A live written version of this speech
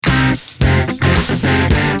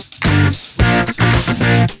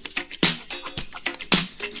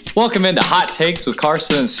Welcome into Hot Takes with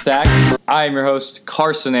Carson and Stacks. I am your host,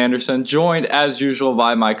 Carson Anderson, joined as usual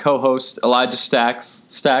by my co-host, Elijah Stacks.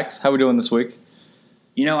 Stacks, how are we doing this week?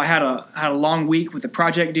 You know, I had a long week with the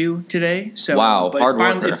project due today. So, wow, but hard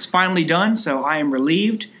worker. It's finally done, so I am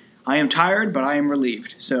relieved. I am tired, but I am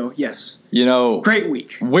relieved. So, yes. You know, great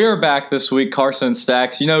week. We're back this week, Carson and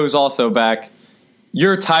Stacks. You know who's also back?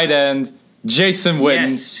 Your tight end, Jason Witten,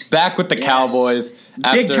 yes. back with the Cowboys.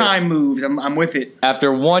 Big time moves. I'm with it.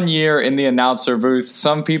 After 1 year in the announcer booth,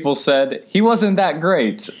 some people said he wasn't that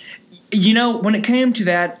great. You know, when it came to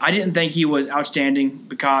that, I didn't think he was outstanding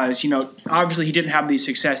because, you know, obviously he didn't have the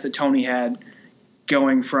success that Tony had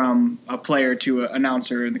going from a player to an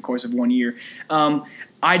announcer in the course of 1 year.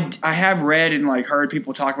 I have read and heard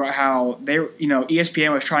people talk about how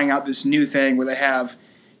ESPN was trying out this new thing where they have,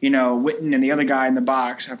 Witten and the other guy in the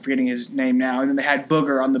box. I'm forgetting his name now. And then they had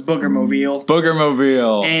Booger on the Boogermobile.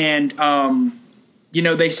 Boogermobile. And,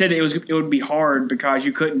 they said it would be hard because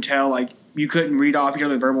you couldn't tell, you couldn't read off each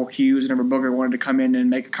other's verbal cues whenever Booger wanted to come in and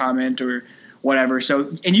make a comment or whatever.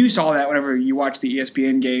 So, and you saw that whenever you watched the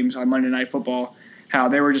ESPN games on Monday Night Football, how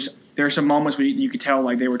there were some moments where you could tell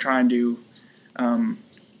they were trying to,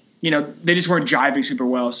 they just weren't jiving super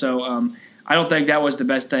well. So I don't think that was the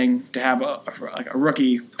best thing to have a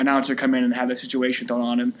rookie announcer come in and have that situation thrown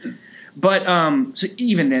on him. But so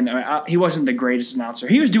even then, he wasn't the greatest announcer.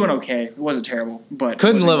 He was doing okay. It wasn't terrible, but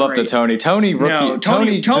couldn't live up to Tony. Tony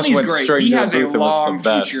Tony's just went great. straight He to has the a booth and was long the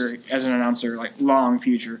best. future as an announcer, long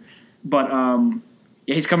future. But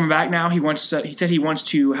he's coming back now. He said he wants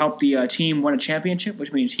to help the team win a championship,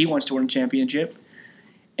 which means he wants to win a championship.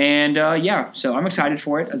 And so I'm excited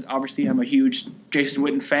for it. As obviously, I'm a huge Jason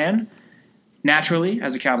Witten fan. Naturally,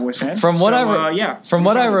 as a Cowboys fan. From what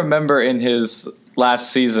I remember in his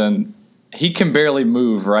last season, he can barely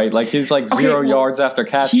move, right? He's 0 yards after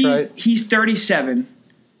catch, right? He's 37,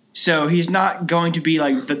 so he's not going to be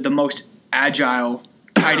the most agile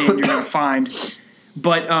tight end you're going to find.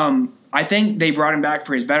 But I think they brought him back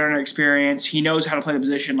for his veteran experience. He knows how to play the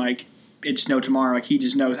position like it's no tomorrow. He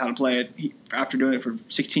just knows how to play it. After doing it for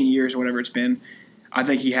 16 years or whatever it's been, I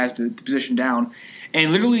think he has the position down.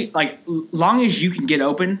 And literally, long as you can get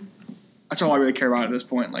open, that's all I really care about at this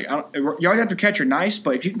point. Yards after catch are nice,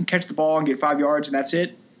 but if you can catch the ball and get 5 yards and that's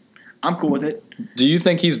it, I'm cool with it. Do you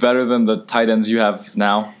think he's better than the tight ends you have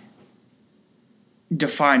now?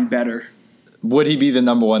 Define better. Would he be the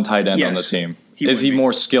number one tight end on the team? Is he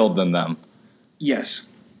more skilled than them? Yes.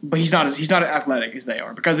 But he's not as athletic as they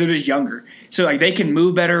are because they're just younger. So they can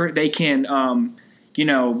move better. They can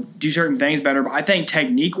do certain things better. But I think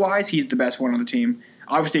technique wise, he's the best one on the team.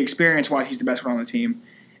 Obviously, experience wise, he's the best one on the team.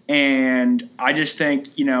 And I just think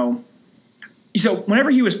so whenever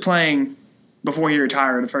he was playing before he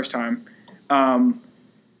retired the first time,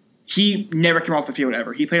 he never came off the field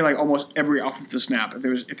ever. He played almost every offensive snap.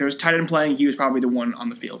 If there was tight end playing, he was probably the one on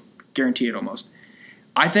the field, guaranteed almost.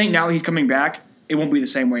 I think now that he's coming back, it won't be the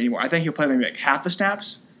same way anymore. I think he'll play maybe half the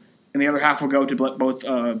snaps, and the other half will go to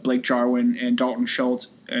both Blake Jarwin and Dalton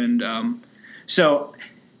Schultz. And so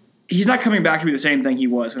he's not coming back to be the same thing he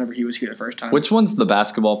was whenever he was here the first time. Which one's the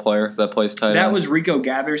basketball player that plays tight end? That was Rico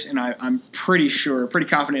Gathers, and I'm pretty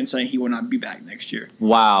confident in saying he will not be back next year.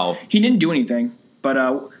 Wow. He didn't do anything,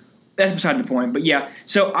 but that's beside the point. But yeah,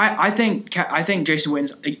 so I think Jason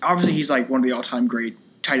Witten's obviously he's one of the all-time great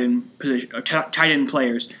tight end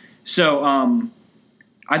players. So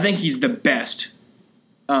I think he's the best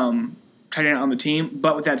tight end on the team.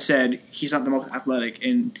 But with that said, he's not the most athletic,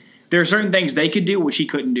 and there are certain things they could do which he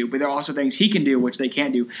couldn't do, but there are also things he can do which they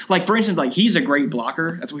can't do. For instance, he's a great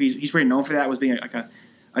blocker. That's what he's pretty known for. That was being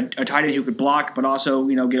a tight end who could block, but also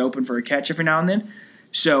get open for a catch every now and then.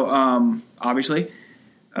 So obviously,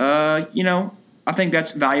 I think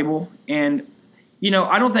that's valuable, and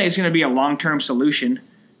I don't think it's going to be a long-term solution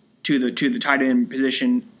to the tight end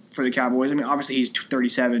position for the Cowboys. I mean, obviously he's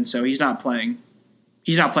 37, so he's not playing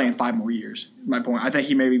 5 more years. My point. I think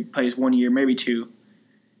he maybe plays 1 year, maybe 2.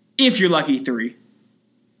 If you're lucky, 3.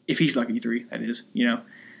 If he's lucky, 3, that is,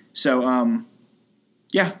 So,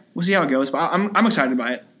 we'll see how it goes. But I'm excited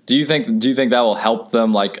by it. Do you think that will help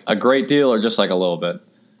them a great deal or just a little bit?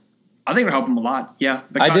 I think it'll help them a lot. Yeah,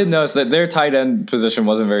 I did notice that their tight end position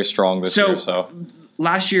wasn't very strong this year. So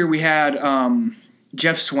last year we had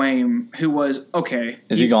Jeff Swaim, who was okay.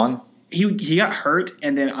 Is he gone? He got hurt,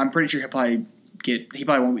 and then I'm pretty sure he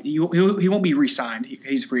won't be re-signed.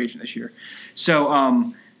 He's a free agent this year.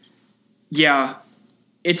 So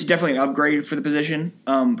it's definitely an upgrade for the position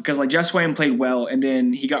because Jeff Swaim played well, and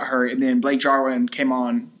then he got hurt, and then Blake Jarwin came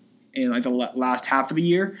on in the last half of the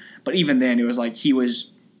year. But even then, it was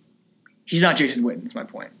he's not Jason Witten. Is my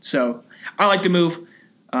point. So I like the move.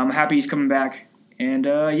 I'm happy he's coming back. And,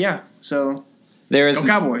 so Go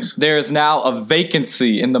Cowboys. There is now a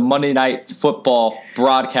vacancy in the Monday Night Football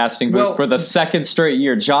broadcasting booth for the second straight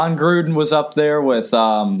year. John Gruden was up there with,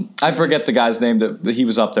 I forget the guy's name that he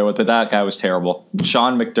was up there with, but that guy was terrible.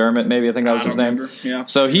 Sean McDermott, maybe, I think that was his name. Yeah.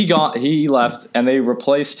 So he left, and they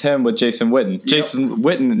replaced him with Jason Witten. Yep. Jason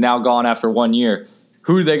Witten now gone after 1 year.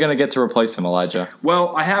 Who are they going to get to replace him, Elijah?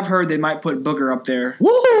 Well, I have heard they might put Booger up there.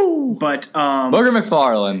 Woo! But Booger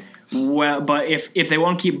McFarland. Well, but if they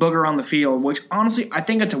want to keep Booger on the field, which honestly I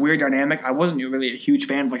think it's a weird dynamic. I wasn't really a huge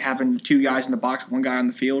fan of like having 2 guys in the box, 1 guy on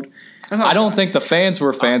the field. I don't think the fans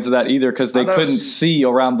were fans of that either because they couldn't see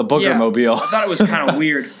around the Booger mobile. I thought it was kind of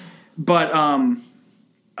weird. But who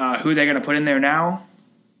are they going to put in there now?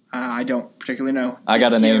 I don't particularly know. I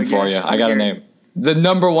got a name for you. I got a name. The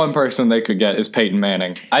number 1 person they could get is Peyton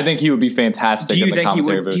Manning. I think he would be fantastic in the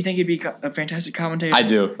commentary booth. Do you think he'd be a fantastic commentator? I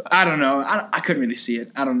do. I don't know. I couldn't really see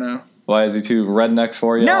it. I don't know. Why, is he too redneck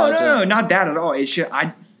for you? No, not that at all. It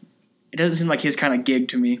doesn't seem like his kind of gig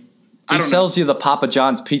to me. He sells you the Papa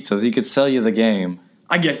John's pizzas. He could sell you the game.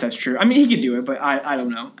 I guess that's true. I mean, he could do it, but I don't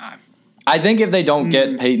know. I think if they don't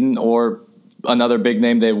get Peyton or another big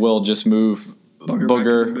name, they will just move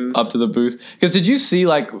Booger up to the booth. Because did you see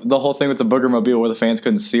like the whole thing with the Booger mobile where the fans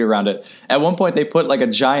couldn't see around it? At one point they put like a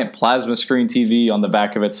giant plasma screen TV on the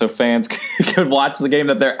back of it so fans could watch the game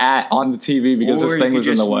that they're at on the TV because this thing was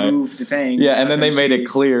in the way. Move the thing. Yeah, and then they made it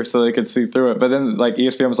clear so they could see through it. But then like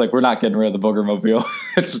ESPN was like, we're not getting rid of the Booger mobile.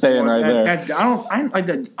 It's staying there.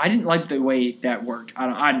 I didn't like the way that worked.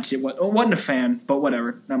 I wasn't a fan, but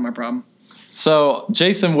whatever. Not my problem. So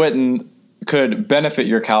Jason Witten could benefit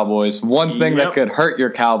your Cowboys. One thing that could hurt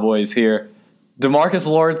your Cowboys here, DeMarcus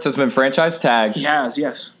Lawrence has been franchise tagged. He has,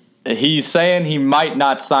 yes. He's saying he might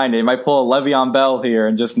not sign it. He might pull a Le'Veon Bell here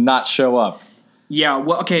and just not show up. Yeah,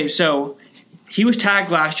 well, okay, so he was tagged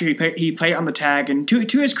last year. He played on the tag, and to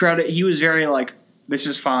his credit, he was very like, this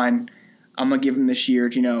is fine. I'm going to give him this year,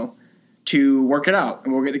 to work it out,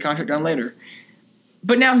 and we'll get the contract done later.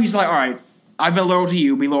 But now he's like, all right, I've been loyal to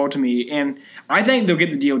you, be loyal to me, and I think they'll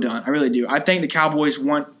get the deal done. I really do. I think the Cowboys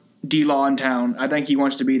want D-Law in town. I think he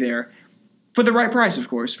wants to be there for the right price, of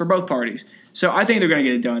course, for both parties. So I think they're going to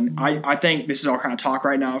get it done. I think this is all kind of talk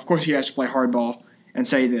right now. Of course, he has to play hardball and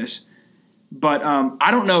say this. But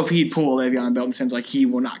I don't know if he'd pull Le'Veon Bell in the sense like he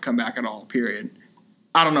will not come back at all, period.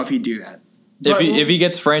 I don't know if he'd do that. If he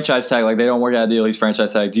gets franchise tag, like they don't work out a deal, he's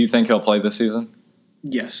franchise tag, do you think he'll play this season?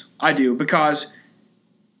 Yes, I do. Because,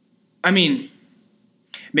 I mean,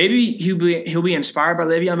 maybe he'll be inspired by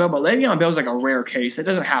Le'Veon Bell, but Le'Veon Bell is like a rare case. That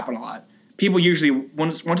doesn't happen a lot. People usually,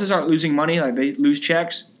 once they start losing money, like they lose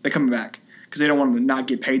checks, they're coming back because they don't want to not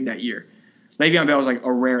get paid that year. Le'Veon Bell is like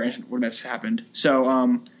a rare instance where that's happened. So,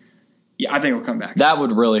 I think he'll come back. That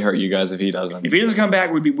would really hurt you guys if he doesn't. If he doesn't come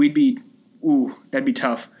back, we'd be that'd be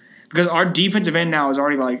tough. Because our defensive end now is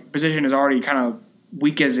already position is already kind of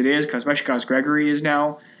weak as it is, especially because Gregory is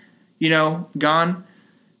now, gone.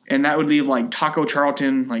 And that would leave Taco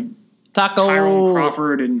Charlton, Tyrone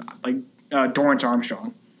Crawford, and Dorrance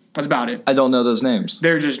Armstrong. That's about it. I don't know those names.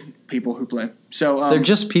 They're just people who play. So they're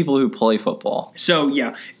just people who play football. So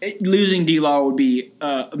yeah, losing D-Law would be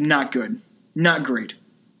not good, not great.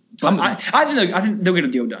 But I think they'll get a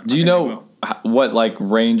deal done. Do you know what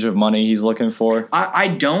range of money he's looking for? I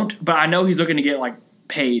don't, but I know he's looking to get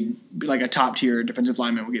paid a top tier defensive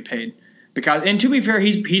lineman will get paid because. And to be fair,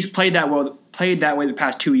 he's played that way the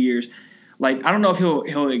past 2 years. I don't know if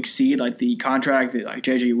he'll exceed the contract that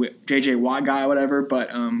JJ Watt guy or whatever,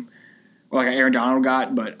 but or Aaron Donald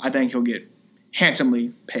got, but I think he'll get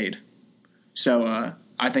handsomely paid. So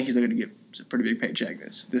I think he's looking to get a pretty big paycheck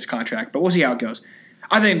this contract, but we'll see how it goes.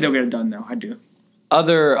 I think they'll get it done though. I do.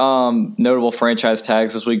 Other notable franchise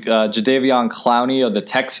tags this week, Jadeveon Clowney of the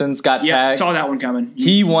Texans got tagged. Yeah, saw that one coming.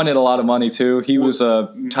 He wanted a lot of money, too. He was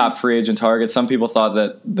a top free agent target. Some people thought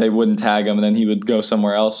that they wouldn't tag him and then he would go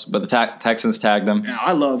somewhere else, but the Texans tagged him. Yeah,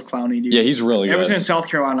 I love Clowney, dude. Yeah, he's really good. Ever since South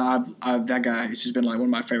Carolina, that guy has just been one of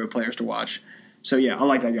my favorite players to watch. So, yeah, I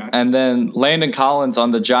like that guy. And then Landon Collins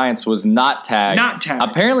on the Giants was not tagged. Not tagged.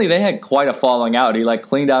 Apparently, they had quite a falling out. He,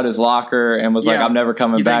 cleaned out his locker and was I'm never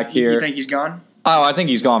coming back here. You think he's gone? Oh, I think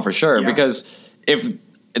he's gone for sure. Yeah. Because if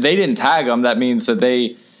they didn't tag him, that means that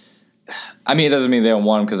it doesn't mean they don't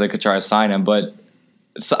want him because they could try to sign him. But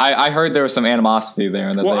I heard there was some animosity there.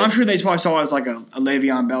 I'm sure they probably saw it as a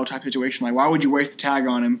Le'Veon Bell type situation. Why would you waste the tag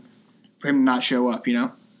on him for him to not show up,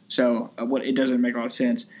 So it doesn't make a lot of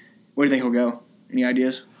sense. Where do you think he'll go? Any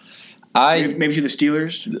ideas? Maybe to the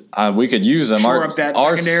Steelers. We could use them.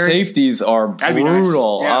 Our safeties are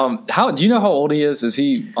brutal. Nice. Yeah. Do you know how old he is? Is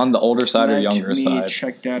he on the older side or younger side?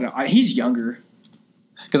 Check that out. He's younger.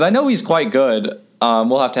 Because I know he's quite good.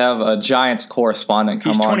 We'll have to have a Giants correspondent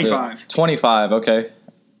come on. He's 25. 25, okay.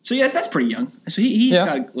 So, yeah, that's pretty young. So, he's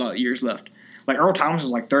got a lot of years left. Like, Earl Thomas is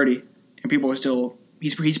like 30, and people are still –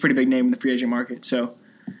 he's a pretty big name in the free agent market. So,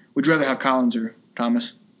 would you rather have Collins or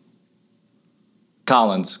Thomas?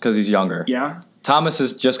 Collins, because he's younger. Yeah? Thomas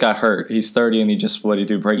just got hurt. He's 30, and he just, what did he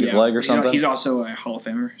do, break his leg or something? He's also a Hall of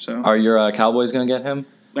Famer. So, are your Cowboys going to get him?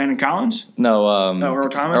 Landon Collins? No, Earl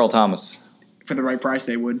Thomas? Earl Thomas. For the right price,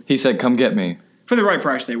 they would. He said, come get me. For the right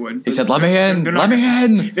price, they would. He said, let me in. Let me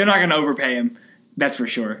in. They're not going to overpay him. That's for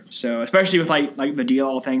sure. So, especially with, like the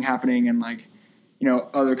deal thing happening and, like, you know,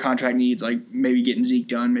 other contract needs, like maybe getting Zeke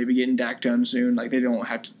done, maybe getting Dak done soon. Like, they don't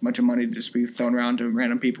have much of money to just be thrown around to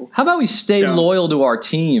random people. How about we stay loyal to our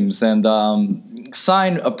teams and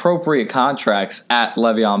sign appropriate contracts at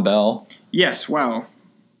Le'Veon Bell? Yes, wow.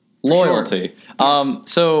 Loyalty. Sure.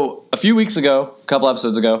 So a few weeks ago, a couple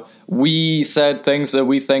episodes ago, we said things that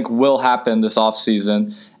we think will happen this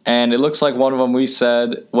offseason. And it looks like one of them we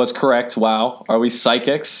said was correct. Wow. Are we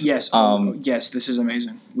psychics? Yes. Yes, this is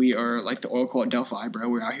amazing. We are like the Oracle at Delphi, bro.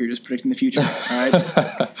 We're out here just predicting the future. All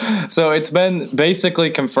right. So it's been basically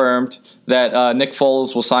confirmed that Nick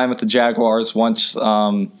Foles will sign with the Jaguars once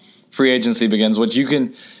free agency begins, which you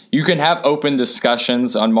can have open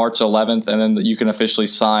discussions on March 11th, and then you can officially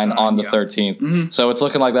sign on the 13th. Mm-hmm. So it's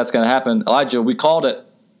looking like that's going to happen. Elijah, we called it.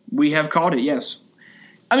 We have called it, yes.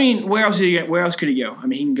 I mean, where else could he go? I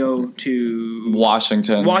mean, he can go to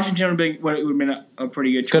Washington. Washington would have been a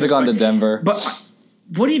pretty good choice. Could have gone to Denver. But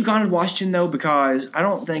would he have gone to Washington, though? Because I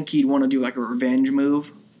don't think he'd want to do like a revenge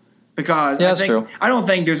move. Because that's true. I don't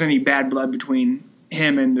think there's any bad blood between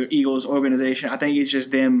him and the Eagles organization. I think it's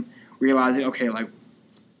just them realizing, okay, like,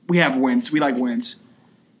 we have Wentz. We like Wentz.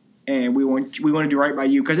 And we want to do right by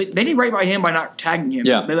you. Because they did right by him by not tagging him.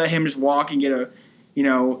 Yeah. They let him just walk and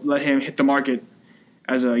let him hit the market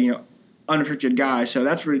as a, unrestricted guy. So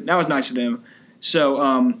that was nice of them. So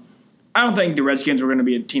I don't think the Redskins were going to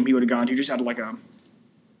be a team he would have gone to just out of like a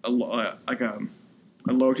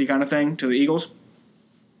loyalty kind of thing to the Eagles.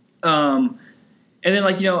 And then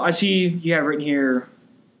I see you have written here.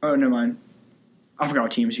 Oh, never mind. I forgot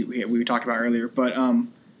what teams we talked about earlier, but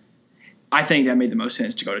I think that made the most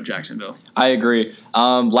sense to go to Jacksonville. I agree.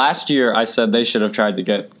 Last year, I said they should have tried to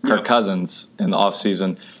get Kirk Cousins in the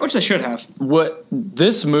offseason. Which they should have.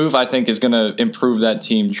 This move, I think, is going to improve that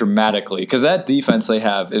team dramatically because that defense they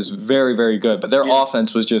have is very, very good. But their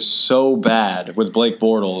offense was just so bad with Blake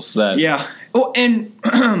Bortles that... Yeah. Oh, and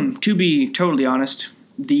to be totally honest,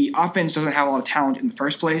 the offense doesn't have a lot of talent in the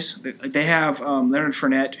first place. They have Leonard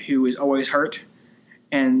Fournette, who is always hurt.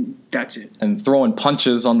 And that's it. And throwing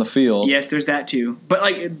punches on the field. Yes, there's that too. But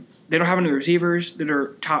they don't have any receivers that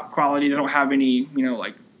are top quality. They don't have any,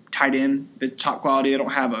 tight end that's top quality. They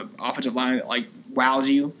don't have an offensive line that wows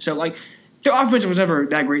you. So their offense was never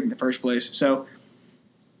that great in the first place. So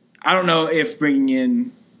I don't know if bringing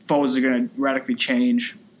in Foles is going to radically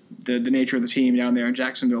change the nature of the team down there in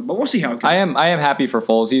Jacksonville. But we'll see how it goes. I am happy for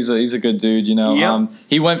Foles. He's a good dude. Yep.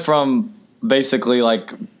 He went from basically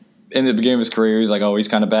in the beginning of his career, he's he's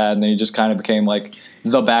kind of bad, and then he just kind of became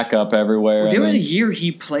the backup everywhere. Well, there was a year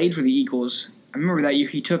he played for the Eagles. I remember that year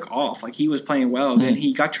he took off. He was playing well. Mm-hmm. Then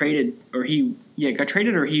he got traded, or he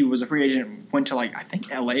was a free agent, went to I think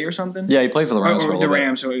LA or something. Yeah, he played for the Rams. Or the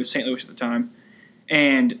Rams, so it was St. Louis at the time.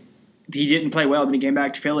 And he didn't play well. Then he came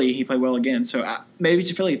back to Philly. He played well again. So maybe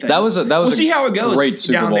it's a Philly thing. We'll see how it goes. Great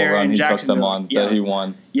Super Bowl run he took them on that he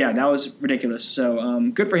won. Yeah, that was ridiculous. So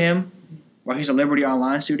good for him. Well, he's a Liberty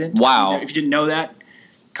Online student. Wow! If you didn't know that,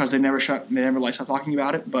 because they never stopped talking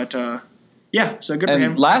about it. But so good for him.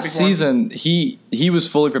 And last season, he was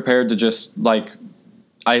fully prepared to just I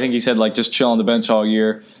think he said just chill on the bench all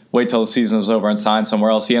year, wait till the season was over and sign somewhere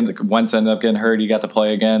else. Wentz ended up getting hurt. He got to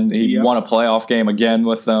play again. He won a playoff game again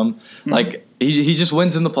with them. Mm-hmm. He just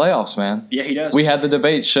wins in the playoffs, man. Yeah, he does. We had the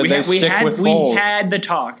debate. Should they stick with Foles? We had the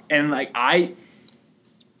talk, and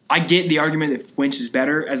I get the argument that Wentz is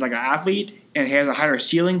better as an athlete and he has a higher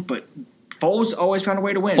ceiling, but Foles always found a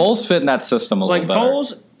way to win. Foles fit in that system a little better.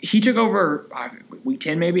 Foles, he took over week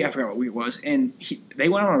 10 maybe, I forgot what week it was, and they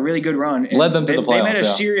went on a really good run. And led them to the playoffs. They made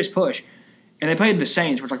a serious push, and they played the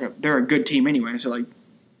Saints, which they're a good team anyway. So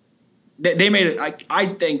they made it.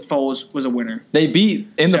 I think Foles was a winner. They beat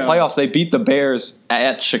in the playoffs. They beat the Bears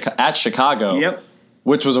at Chicago. Yep.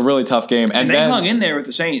 Which was a really tough game, and they hung in there with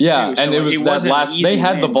the Saints. Yeah, too, and it was that last. They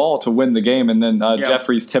had the ball to win the game, and then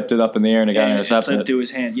Jeffries tipped it up in the air and it got intercepted. It slipped through his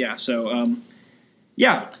hand. Yeah, so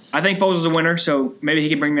I think Foles is a winner. So maybe he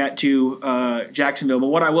can bring that to Jacksonville. But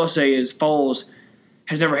what I will say is Foles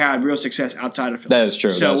has never had real success outside of Philly. That is true.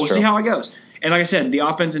 So we'll see how it goes. And like I said, the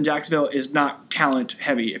offense in Jacksonville is not talent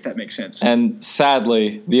heavy, if that makes sense. And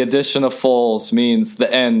sadly, the addition of Foles means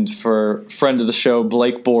the end for friend of the show,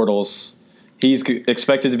 Blake Bortles. He's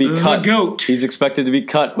expected to be cut. The GOAT. He's expected to be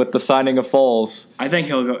cut with the signing of Foles. I think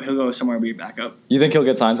he'll go somewhere and be a backup. You think he'll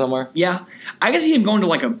get signed somewhere? Yeah, I can see him going to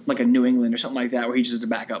like a New England or something like that, where he's just a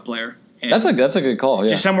backup player. And That's a good call.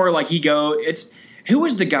 Yeah, just somewhere like he go. Who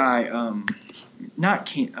was the guy?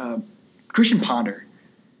 Christian Ponder.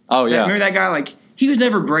 Oh yeah, Remember that guy? Like he was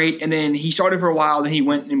never great, and then he started for a while. Then he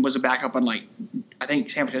went and was a backup on like I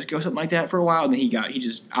think San Francisco or something like that for a while. And then he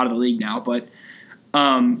just out of the league now. But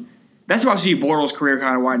that's about to see Bortles' career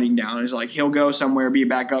kind of winding down. It's like he'll go somewhere, be a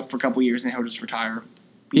backup for a couple years, and he'll just retire.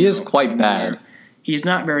 He is quite bad. He's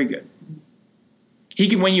not very good. He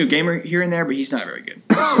can win you a game here and there, but he's not very good.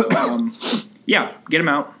 So, yeah, get him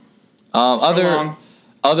out. Other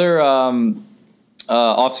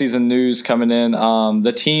offseason news coming in.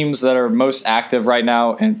 The teams that are most active right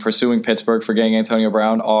now in pursuing Pittsburgh for getting Antonio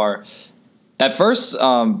Brown are, at first, the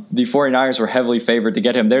 49ers were heavily favored to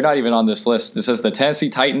get him. They're not even on this list. This says the Tennessee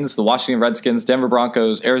Titans, the Washington Redskins, Denver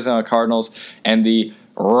Broncos, Arizona Cardinals, and the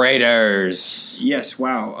Raiders. Yes,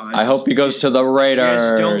 wow. I hope he goes to the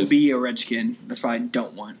Raiders. Just don't be a Redskin. That's what I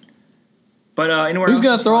don't want. But anywhere Who's else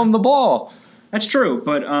going to throw him the ball? That's true,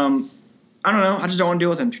 but I don't know. I just don't want to deal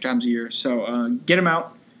with him 2 times a year. So get him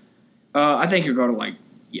out. I think he'll go to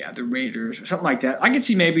the Raiders or something like that. I could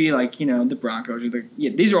see maybe the Broncos or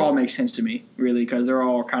these are all make sense to me really because they're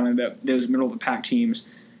all kind of those middle of the pack teams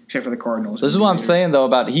except for the Cardinals. This is what I'm saying though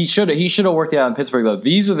about he should have worked it out in Pittsburgh though.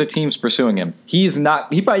 These are the teams pursuing him. He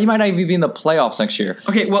might not even be in the playoffs next year.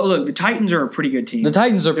 Okay, well look, the Titans are a pretty good team. The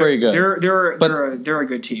Titans are pretty good. They're a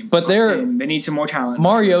good team. But they need some more talent.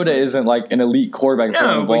 Mariota isn't like an elite quarterback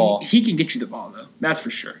throwing the ball. But he can get you the ball though. That's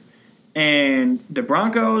for sure. And the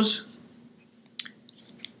Broncos,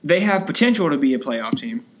 they have potential to be a playoff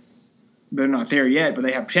team. They're not there yet, but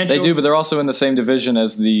they have potential. They do, but they're also in the same division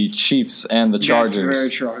as the Chiefs and the Chargers. That's very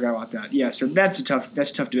true. I forgot about that. Yeah, so that's a tough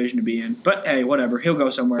division to be in. But hey, whatever. He'll go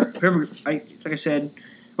somewhere. Like I said,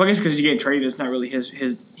 well, I guess because he's getting traded, it's not really his.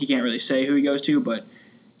 He can't really say who he goes to, but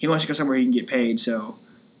he wants to go somewhere he can get paid. So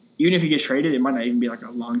even if he gets traded, it might not even be like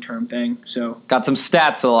a long-term thing. So got some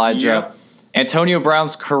stats, Elijah. Yep. Antonio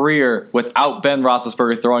Brown's career without Ben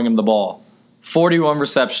Roethlisberger throwing him the ball: 41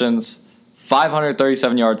 receptions.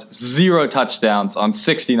 537 yards, 0 touchdowns on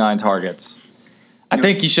 69 targets. I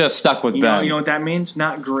think he should have stuck with Ben. You know what that means?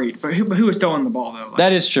 Not great. But who was throwing the ball, though?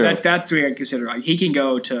 That is true. That's what I consider. He could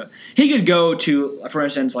go to, for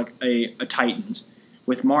instance, like a Titans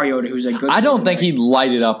with Mariota, who's a good I don't think he'd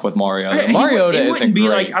light it up with Mariota. Mariota isn't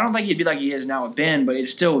great. I don't think he'd be like he is now with Ben, but it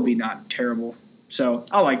still would be not terrible. So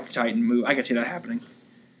I like the Titan move. I could see that happening.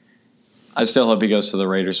 I still hope he goes to the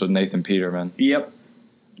Raiders with Nathan Peterman. Yep.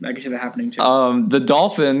 I can see that happening, too. The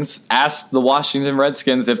Dolphins asked the Washington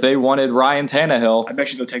Redskins if they wanted Ryan Tannehill. I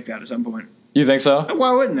bet you they'll take that at some point. You think so?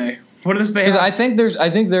 Why wouldn't they? What does they have? I think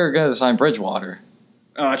they're going to sign Bridgewater.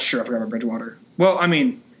 That's true. I forgot about Bridgewater. Well, I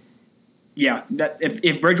mean, yeah. That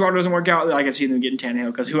if Bridgewater doesn't work out, I can see them getting Tannehill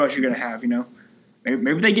because who else are you going to have,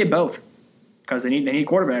 Maybe they get both because they need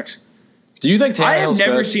quarterbacks. Do you think Tannehill's I have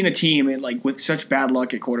never good? seen a team with such bad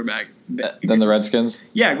luck at quarterback than the Redskins?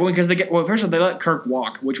 Yeah, because first of all they let Kirk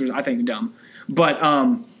walk, which was I think dumb. But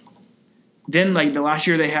then the last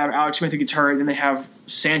year they have Alex Smith who gets hurt, then they have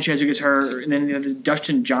Sanchez who gets hurt, and then they have this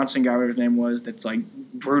Dustin Johnson guy, whatever his name was, that's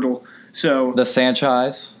brutal. So the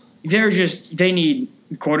Sanchez. They need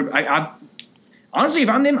quarterback. I honestly, if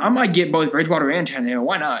I'm them, I might get both Bridgewater and Tannehill.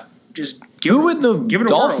 Why not? Just who would the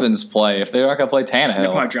Dolphins play if they're not going to play Tannehill?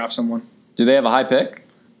 They'll probably draft someone. Do they have a high pick?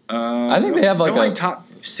 I think they have they're top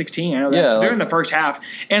 16. I know that. Yeah, they're in the first half,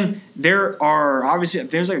 and there are obviously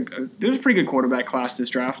there's a pretty good quarterback class this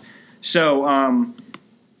draft. So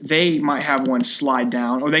they might have one slide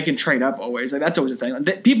down, or they can trade up always. That's always a thing.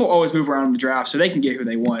 People always move around in the draft, so they can get who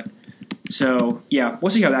they want. So yeah,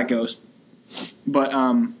 we'll see how that goes. But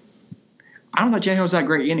I don't think Tannehill's that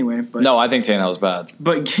great anyway. But no, I think Tannehill's bad.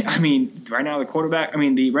 But I mean, right now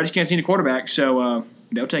the Redskins need a quarterback, so.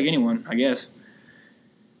 They'll take anyone, I guess.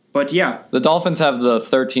 But, yeah. The Dolphins have the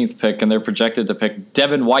 13th pick, and they're projected to pick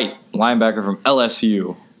Devin White, linebacker from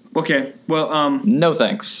LSU. Okay, well... no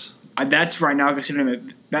thanks. That's right now,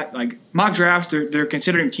 considering that mock drafts, they're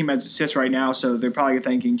considering the team as it sits right now, so they're probably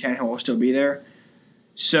thinking Tannehill will still be there.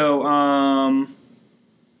 So,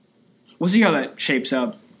 we'll see how that shapes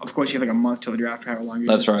up. Of course, you have a month till the draft, however long it is.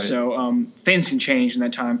 That's right. So, things can change in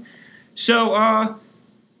that time. So,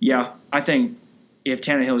 yeah, I think... If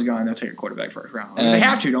Tannehill's gone, they'll take a quarterback first round. They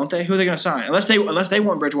have to, don't they? Who are they going to sign? Unless they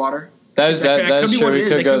want Bridgewater. That is true. He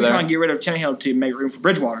could go there. Trying to get rid of Tannehill to make room for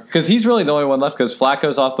Bridgewater. Because he's really the only one left. Because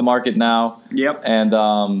Flacco's off the market now. Yep. And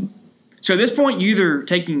so at this point, you're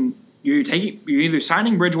either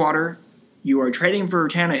signing Bridgewater, you are trading for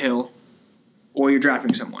Tannehill, or you're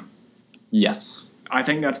drafting someone. Yes. I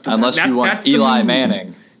think that's the unless you want Eli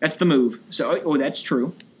Manning. That's the move. So, that's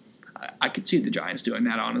true. I could see the Giants doing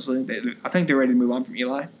that. Honestly, I think they're ready to move on from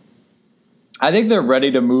Eli. I think they're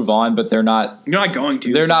ready to move on, but they're not. You're not going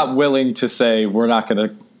to. They're not willing to say we're not going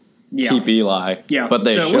to keep Eli. Yeah, but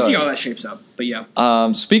they should. We'll see how that shapes up. But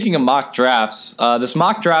yeah. Speaking of mock drafts, this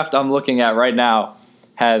mock draft I'm looking at right now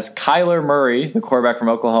has Kyler Murray, the quarterback from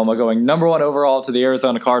Oklahoma, going number 1 overall to the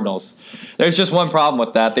Arizona Cardinals. There's just one problem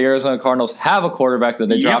with that. The Arizona Cardinals have a quarterback that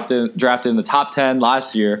they drafted in the top 10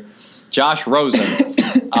 last year, Josh Rosen.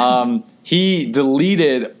 He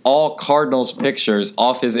deleted all Cardinals pictures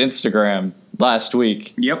off his Instagram last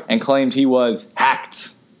week. Yep. And claimed he was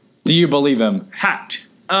hacked. Do you believe him? Hacked.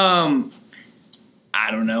 I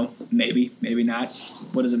don't know. Maybe not.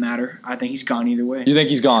 What does it matter? I think he's gone either way. You think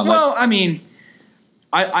he's gone? Well, I mean,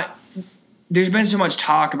 I there's been so much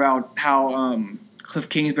talk about how Cliff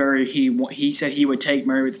Kingsbury he said he would take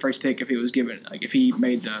Murray with the first pick if it was given, like if he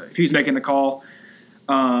was making the call.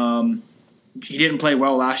 He didn't play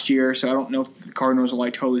well last year, so I don't know if the Cardinals are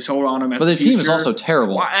like totally sold on him. But the team is also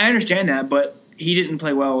terrible. Well, I understand that, but he didn't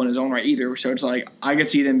play well in his own right either. So it's like I could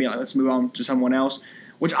see them be like, let's move on to someone else,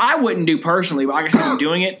 which I wouldn't do personally, but I could see them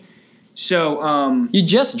doing it. So you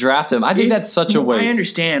just draft him. I think that's such a waste. I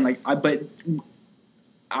understand, but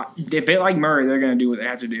if they like Murray, they're going to do what they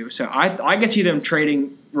have to do. So I could see them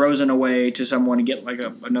trading Rosen away to someone to get like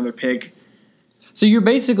another pick. So you're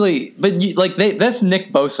basically, that's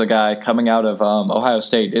Nick Bosa guy coming out of Ohio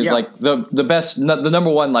State is like the best, the number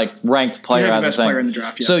 1 like ranked player out of the thing. Player in the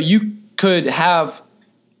draft. Yeah. So you could have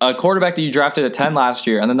a quarterback that you drafted at 10 last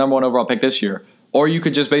year and the number 1 overall pick this year, or you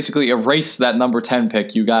could just basically erase that number 10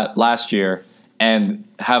 pick you got last year and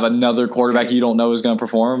have another quarterback you don't know is going to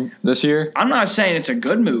perform this year. I'm not saying it's a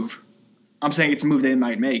good move. I'm saying it's a move they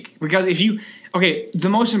might make because the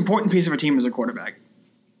most important piece of a team is a quarterback,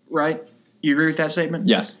 right? You agree with that statement?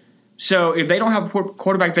 Yes. So if they don't have a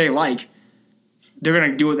quarterback they like, they're going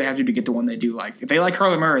to do what they have to do to get the one they do like. If they like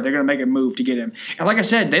Kyler Murray, they're going to make a move to get him. And like I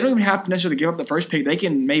said, they don't even have to necessarily give up the first pick. They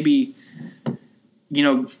can maybe,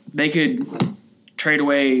 they could trade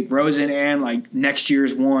away Rosen and like next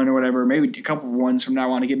year's 1 or whatever, maybe a couple of ones from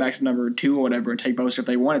now on to get back to number 2 or whatever and take Bosa if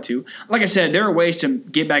they wanted to. Like I said, there are ways to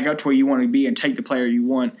get back up to where you want to be and take the player you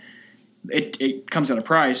want. It comes at a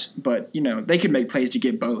price, but they could make plays to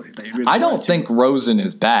get both if they really I don't think Rosen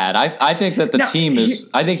is bad. I think that the team is.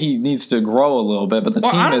 I think he needs to grow a little bit, but the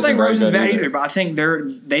team isn't very good. I don't think Rosen's bad either, but I think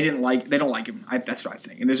they don't like him. That's what I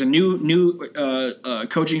think. And there's a new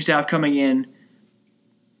coaching staff coming in,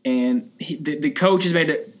 and the coach has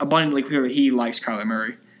made it abundantly clear that he likes Kyler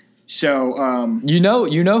Murray. So you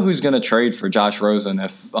know who's going to trade for Josh Rosen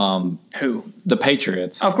if who? The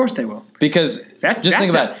Patriots. Oh, of course they will. Because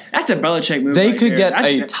think about it. That's a Belichick move. They could get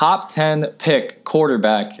a top 10 pick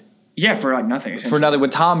quarterback. Yeah, for like nothing. For nothing.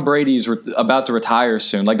 With Tom Brady's about to retire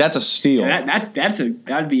soon, like that's a steal.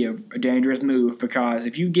 That'd be a dangerous move because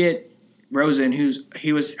if you get Rosen,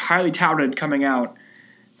 he was highly touted coming out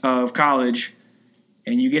of college.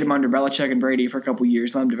 And you get him under Belichick and Brady for a couple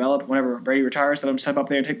years, let him develop. Whenever Brady retires, let him step up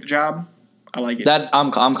there and take the job. I like it.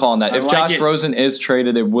 I'm calling that. If Josh Rosen is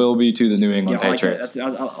traded, it will be to the New England Patriots. I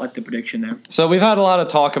like the prediction there. So we've had a lot of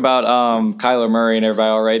talk about Kyler Murray and everybody.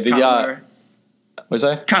 All right, what's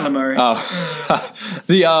that? Kyler Murray. Oh,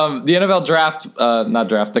 the NFL draft,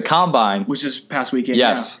 the combine, which is past weekend.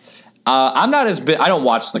 Yes. Yeah. I'm not as big. I don't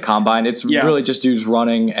watch the combine. It's really just dudes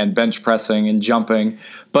running and bench pressing and jumping,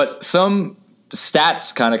 but some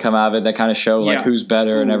stats kind of come out of it that kind of show like who's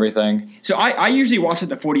better and everything. So I usually watch at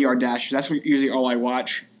the 40-yard dash. That's usually all I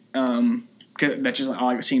watch. That's just I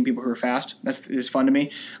like seeing people who are fast. It's fun to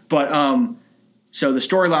me. But so the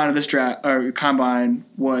storyline of this draft combine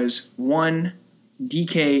was one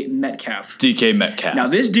DK Metcalf. DK Metcalf. Now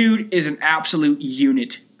this dude is an absolute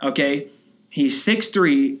unit. Okay. He's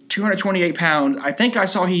 6'3", 228 pounds. I think I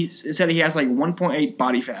saw he said he has like 1.8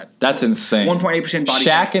 body fat. That's insane. 1.8% body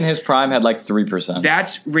fat. Shaq in his prime had like 3%.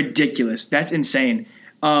 That's ridiculous. That's insane.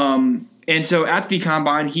 And so at the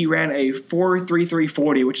combine, he ran a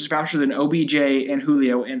 4.3340, which is faster than OBJ and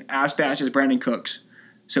Julio and as fast as Brandon Cooks.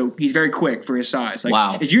 So he's very quick for his size.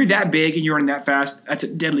 Wow. If you're that big and you're running that fast, that's a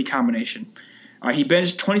deadly combination. He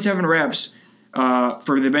benched 27 reps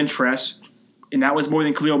for the bench press. And that was more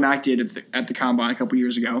than Khalil Mack did at the combine a couple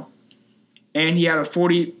years ago. And he had a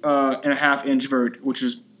 40.5-inch vert, which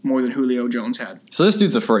is more than Julio Jones had. So this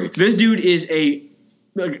dude's a freak. This dude is a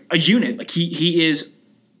like a unit. Like he is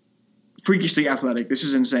freakishly athletic. This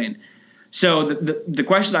is insane. So the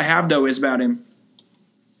question I have though is about him.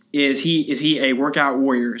 Is he a workout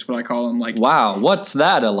warrior? Is what I call him. Like, wow, what's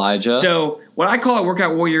that, Elijah? So what I call a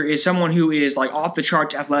workout warrior is someone who is like off the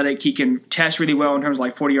charts athletic. He can test really well in terms of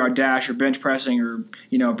like 40-yard dash or bench pressing or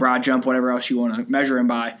broad jump, whatever else you want to measure him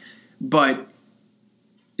by. But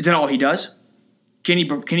is that all he does? Can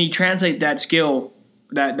he translate that skill,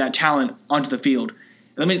 that talent onto the field?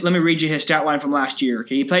 Let me read you his stat line from last year.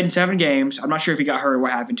 Okay, he played in 7 games. I'm not sure if he got hurt or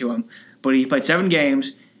what happened to him, but he played 7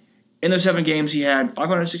 games. In those 7 games, he had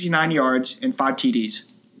 569 yards and 5 TDs.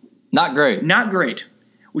 Not great. Not great.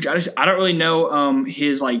 Which I don't really know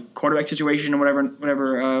his like quarterback situation or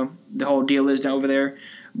whatever the whole deal is down over there,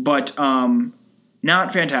 but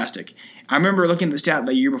not fantastic. I remember looking at the stat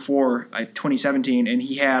the year before, like 2017, and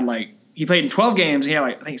he played in 12 games. He had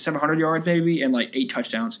like I think 700 yards maybe and like 8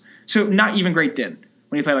 touchdowns. So not even great then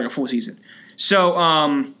when he played like a full season. So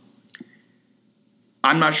I'm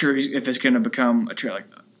not sure if it's going to become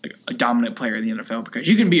a dominant player in the NFL, because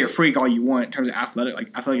you can be a freak all you want in terms of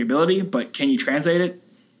athletic ability, but can you translate it?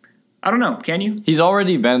 I don't know. Can you? He's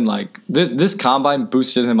already been like this combine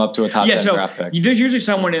boosted him up to a top 10 draft pick. There's usually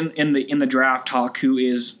someone in the draft talk who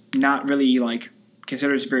is not really like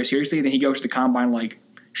considered very seriously. Then he goes to the combine, like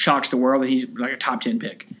shocks the world, and he's like a top 10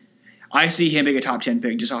 pick. I see him being a top 10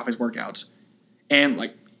 pick just off his workouts, and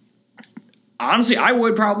like honestly, I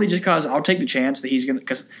would probably just because I'll take the chance that he's gonna,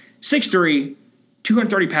 because 6'3",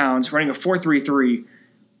 230 pounds, running a 4.33,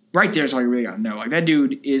 right there is all you really got to know. Like, that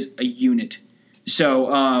dude is a unit.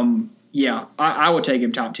 So, yeah, I would take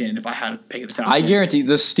him top 10 if I had to pick at the top 10. I guarantee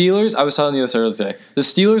the Steelers, I was telling you this earlier today, the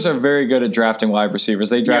Steelers are very good at drafting wide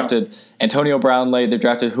receivers. They drafted Antonio Brown late, they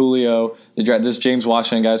drafted Julio, this James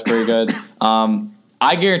Washington guy's pretty good.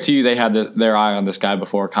 I guarantee you they had their eye on this guy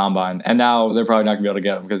before Combine, and now they're probably not going to be able to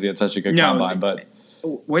get him because he had such a good Combine. But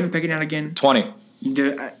where are they picking out again? 20.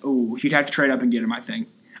 You'd have to trade up and get him, I think.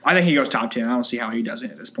 I think he goes top 10. I don't see how he does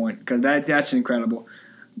it at this point because that's incredible.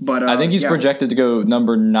 But I think he's projected to go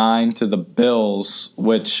number 9 to the Bills,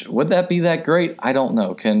 which, would that be that great? I don't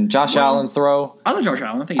know. Can Josh Allen throw? I like Josh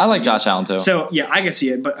Allen. I like Josh Allen, too. So, yeah, I can see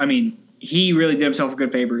it. But, I mean, he really did himself a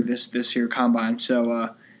good favor this year Combine.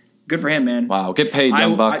 So, good for him, man. Wow, get paid,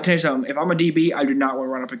 young buck. I tell you something. If I'm a DB, I do not want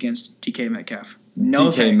to run up against DK Metcalf.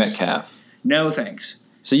 No DK thanks. Metcalf. No thanks.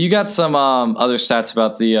 So you got some other stats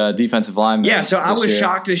about the defensive linemen. Yeah, so I was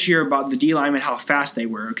shocked this year about the D linemen, how fast they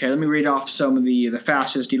were. Okay, let me read off some of the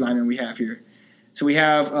fastest D linemen we have here. So we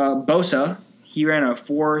have Bosa. He ran a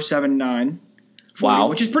 4.79, wow,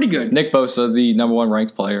 which is pretty good. Nick Bosa, the number 1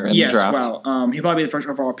 ranked player in the draft. Yes, wow. He'll probably be the first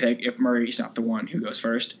overall pick if Murray's not the one who goes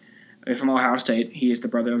first. From Ohio State, he is the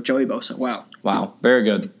brother of Joey Bosa. Wow, very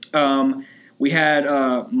good. We had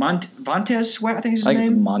Montez Sweat, I think is his name. I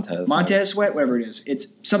think it's Montez. Montez Sweat, whatever it is.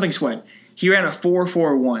 It's something Sweat. He ran a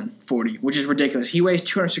 4.41 40, which is ridiculous. He weighs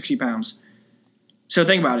 260 pounds. So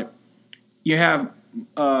think about it. You have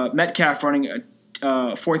Metcalf running a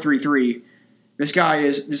 4.33. This guy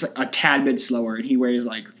is just like a tad bit slower, and he weighs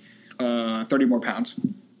like 30 more pounds.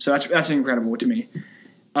 So that's incredible to me.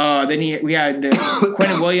 Then we had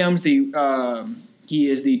Quentin Williams.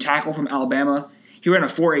 He is the tackle from Alabama. He ran a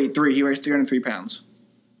 4.83. He weighs 303 pounds.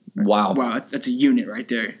 Wow, that's a unit right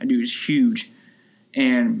there. That dude is huge,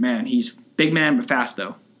 and man, he's big man but fast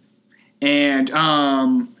though. And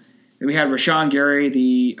then we had Rashawn Gary,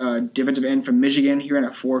 the defensive end from Michigan. He ran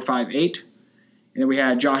a 4.58. And then we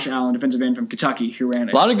had Josh Allen, defensive end from Kentucky, who ran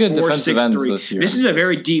a lot of good 4.63. defensive ends this year. This is a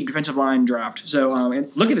very deep defensive line draft. So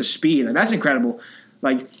and look at the speed. Like, that's incredible.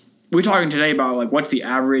 Like, we're talking today about like what's the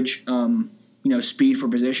average speed for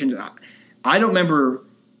positions. I don't remember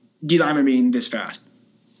D linemen being this fast.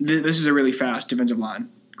 This is a really fast defensive line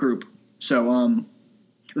group. So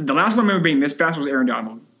the last one I remember being this fast was Aaron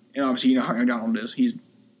Donald. And obviously you know how Aaron Donald is. He's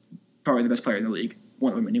probably the best player in the league.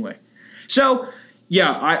 One of them anyway. So,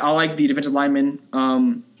 yeah, I like the defensive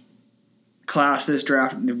lineman class this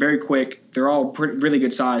draft. They're very quick. They're all really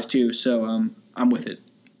good size too. So I'm with it.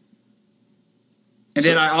 And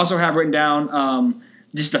then I also have written down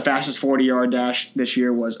this is the fastest 40-yard dash this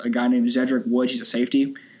year was a guy named Zedrick Woods. He's a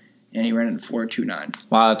safety, and he ran it in 4.29.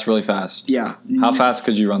 Wow, that's really fast. Yeah. How fast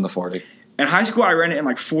could you run the 40? In high school, I ran it in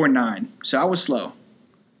like 4.9, so I was slow.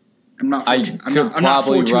 I could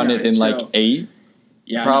probably run it in like 8.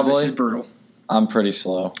 Yeah, probably. This is brutal. I'm pretty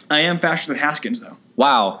slow. I am faster than Haskins, though.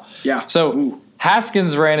 Wow. Yeah. So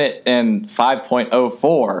Haskins ran it in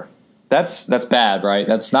 5.04. That's bad, right?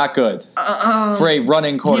 That's not good for a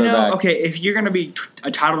running quarterback. Okay, if you're going to be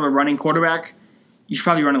a title of a running quarterback, you should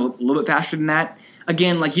probably run a little bit faster than that.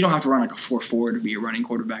 Again, like you don't have to run like a 4.4 to be a running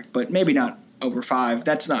quarterback, but maybe not over 5.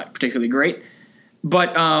 That's not particularly great.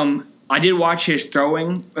 But I did watch his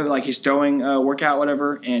throwing workout,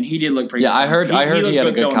 whatever, and he did look pretty. Yeah, good. I heard he had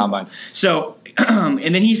a good combine. So,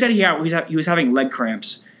 and then he said he was having leg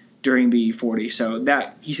cramps during the 40. So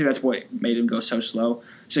he said that's what made him go so slow.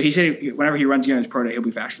 So he said whenever he runs again in his pro day, he'll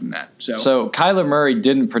be faster than that. So Kyler Murray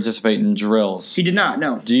didn't participate in drills. He did not.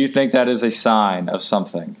 No. Do you think that is a sign of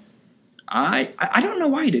something? I don't know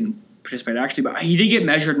why he didn't participate actually, but he did get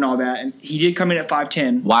measured and all that, and he did come in at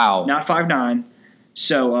 5'10". Wow. Not 5'9".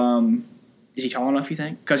 So is he tall enough? You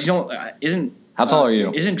think? Because he's only isn't. How tall are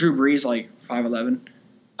you? Isn't Drew Brees like 5'11"?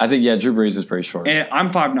 I think Drew Brees is pretty short. And I'm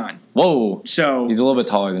 5'9". Whoa. So he's a little bit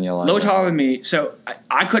taller than you. A little taller than me. So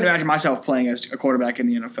I couldn't imagine myself playing as a quarterback in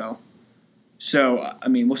the NFL. So I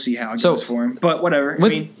mean, we'll see how it goes for him. But whatever.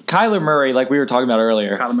 With Kyler Murray, like we were talking about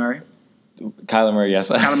earlier. Kyler Murray, yes.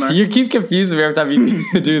 Kyler Murray. You keep confusing me every time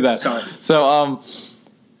you do that. Sorry. So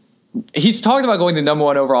he's talking about going the number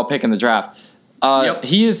 1 overall pick in the draft. Yep.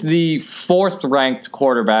 He is the 4th ranked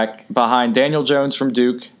quarterback behind Daniel Jones from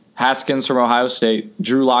Duke, Haskins from Ohio State,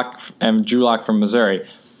 Drew Lock from Missouri.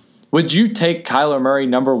 Would you take Kyler Murray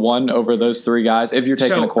number 1 over those 3 guys if you're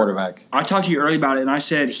taking a quarterback? I talked to you earlier about it, and I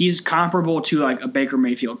said he's comparable to like a Baker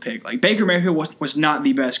Mayfield pick. Like Baker Mayfield was not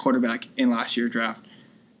the best quarterback in last year's draft.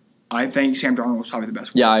 I think Sam Darnold was probably the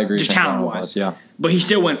best one. Yeah, I agree. Just talent-wise. Yeah. But he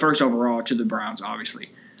still went first overall to the Browns, obviously.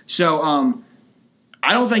 So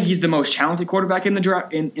I don't think he's the most talented quarterback in the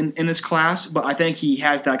draft in this class, but I think he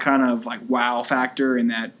has that kind of like wow factor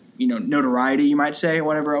and that notoriety, you might say,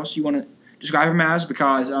 whatever else you want to describe him as,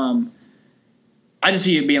 because I just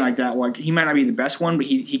see it being like that. Like he might not be the best one, but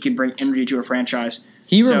he can bring energy to a franchise.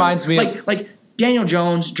 He reminds me of like Daniel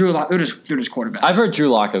Jones, Drew Lock. They're just quarterbacks. I've heard Drew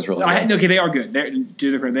Lock is really good. Okay, they are good.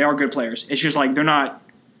 They are good players. It's just like they're not.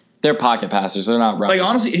 They're pocket passers. They're not runners. Like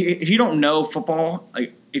honestly, if you don't know football,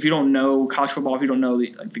 like if you don't know college football, if you don't know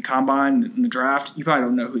the combine and the draft, you probably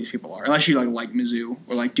don't know who these people are unless you like Mizzou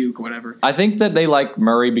or like Duke or whatever. I think that they like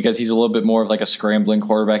Murray because he's a little bit more of like a scrambling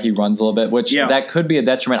quarterback. He runs a little bit, which that could be a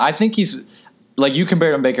detriment. I think he's like you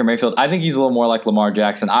compared him to Baker Mayfield. I think he's a little more like Lamar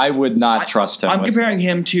Jackson. I would not trust him. I'm comparing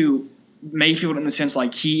him to Mayfield in the sense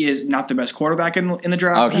like he is not the best quarterback in the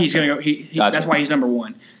draft. Okay. He's gonna go. Gotcha. That's why he's number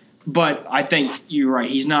 1. But I think you're right.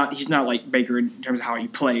 He's not like Baker in terms of how he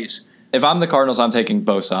plays. If I'm the Cardinals, I'm taking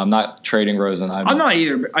Bosa. I'm not trading Rosen. I'm not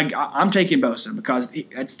either. I'm taking Bosa because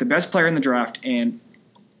that's the best player in the draft, and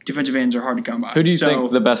defensive ends are hard to come by. Who do you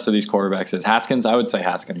think the best of these quarterbacks is? Haskins? I would say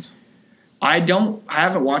Haskins. I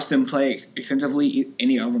haven't watched them play extensively,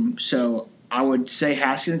 any of them. So I would say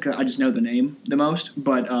Haskins because I just know the name the most,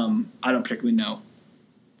 but I don't particularly know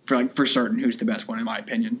for certain who's the best one in my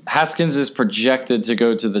opinion. Haskins is projected to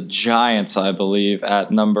go to the Giants, I believe,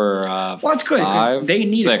 at number well, that's good. 5, they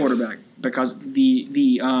need 6. a quarterback because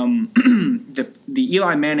the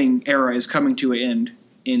Eli Manning era is coming to an end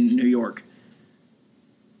in New York.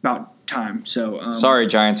 About time. So sorry,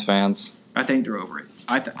 Giants fans. I think they're over it.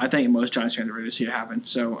 I think most Giants fans are ready to see it happen.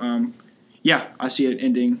 So yeah, I see it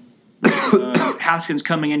ending. Haskins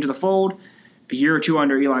coming into the fold. A year or 2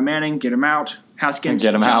 under Eli Manning, get him out. Haskins,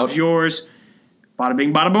 get him out. Yours. Bada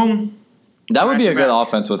bing, bada boom. That would be a good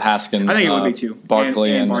offense with Haskins. I think it would be too.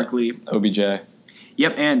 Barkley and Barkley. OBJ.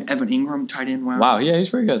 Yep, and Evan Ingram, tight end. Wow, yeah, he's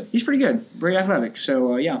pretty good. He's pretty good. Very athletic.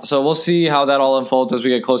 So, yeah. So we'll see how that all unfolds as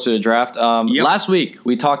we get closer to the draft. Last week,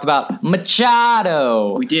 we talked about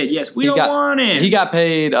Machado. We did, yes. We don't want it. He got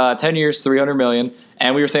paid 10 years, $300 million,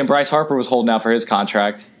 and we were saying Bryce Harper was holding out for his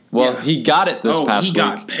contract. Well, he got it this past week. He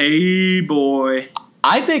got paid, boy.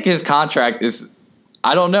 I think his contract is,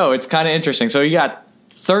 I don't know, it's kind of interesting. So he got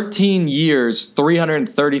 13 years,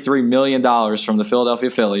 $333 million from the Philadelphia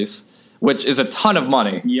Phillies, which is a ton of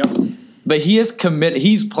money. Yep. But he is committed.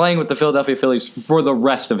 He's playing with the Philadelphia Phillies for the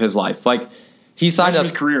rest of his life. Like he signed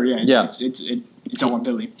his career. Yeah. It's all on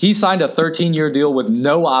Philly. He signed a 13-year deal with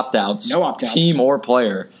no opt-outs, team or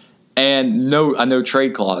player, and no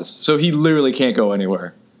trade clause. So he literally can't go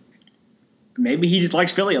anywhere. Maybe he just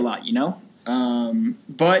likes Philly a lot,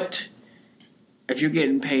 But if you're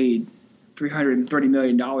getting paid $330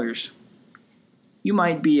 million, you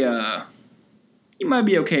might be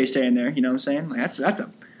okay staying there. You know what I'm saying? Like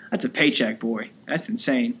that's a paycheck, boy. That's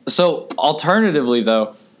insane. So alternatively,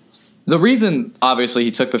 though, the reason obviously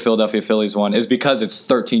he took the Philadelphia Phillies one is because it's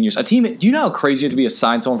 13 years. A team. Do you know how crazy it is to be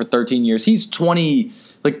assigned someone for 13 years? He's 25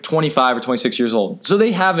 or 26 years old. So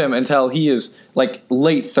they have him until he is like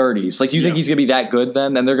late 30s. Like, do you think he's going to be that good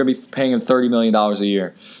then? And they're going to be paying him $30 million a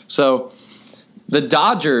year. So the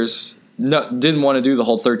Dodgers didn't want to do the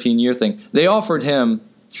whole 13-year thing. They offered him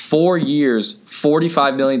 4 years,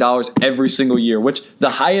 $45 million every single year, which the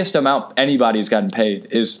highest amount anybody's gotten paid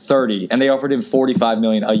is 30, and they offered him $45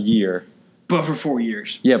 million a year. But for 4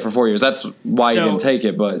 years. Yeah, for 4 years. That's why he didn't take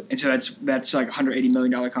it. But and so that's like $180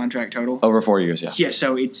 million contract total over 4 years. Yeah. Yeah.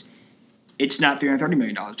 So it's not $330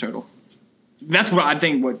 million total. That's what I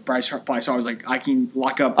think. What Bryce probably saw was like, I can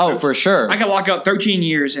lock up. Oh, for sure. I can lock up 13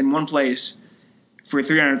 years in one place for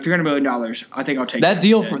 $300 million. I think I'll take that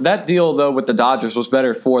deal. That deal though with the Dodgers was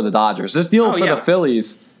better for the Dodgers. This deal for the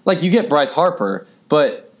Phillies, like you get Bryce Harper,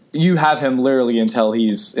 but you have him literally until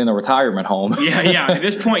he's in a retirement home. Yeah. At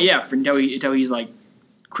this point, until he's like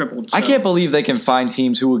crippled. So. I can't believe they can find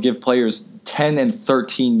teams who will give players 10 and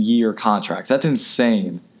 13-year contracts. That's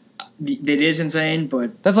insane. It is insane,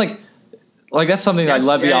 but that's like that's something that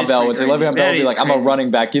Le'Veon Bell would say. Le'Veon Bell would be like, "I'm a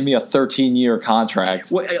running back. Give me a 13-year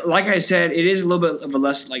contract." Well, like I said, it is a little bit of a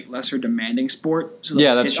lesser demanding sport. So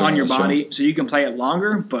that's it's true. on your body, so you can play it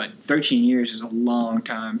longer. But 13 years is a long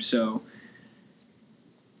time. So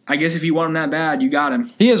I guess if you want him that bad, you got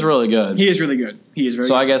him. He is really good. He is really good. He is very.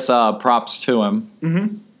 So good. I guess props to him.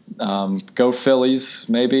 Mm-hmm. Go Phillies,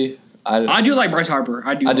 maybe. I do like Bryce Harper.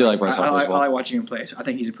 I do like Bryce Harper as well. I like watching him play. So I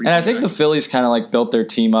think he's a pretty. And I think the Phillies kind of like built their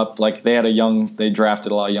team up. Like they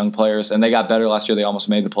drafted a lot of young players, and they got better last year. They almost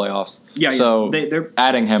made the playoffs. Yeah. So they're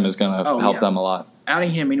adding him is going to help them a lot. Adding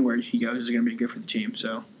him anywhere he goes is going to be good for the team.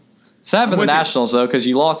 So. Sad for the Nationals though, because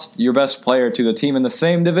you lost your best player to the team in the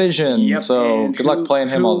same division. Yep. So good luck playing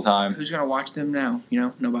him all the time. Who's going to watch them now?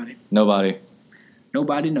 Nobody.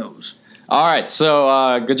 Nobody knows. All right,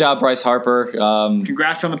 so good job, Bryce Harper.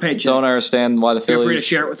 Congrats on the paycheck. Don't understand why the Phillies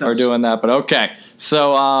are doing that, but okay.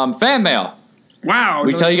 So fan mail. Wow.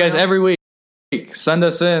 We tell you guys every week. Send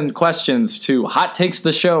us in questions to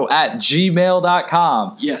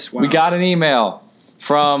hottakestheshow@gmail.com. Yes, wow. We got an email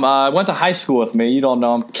from, went to high school with me. You don't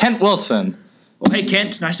know him. Kent Wilson. Well, hey,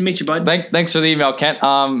 Kent. Nice to meet you, bud. Thanks for the email, Kent.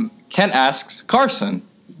 Kent asks, Carson,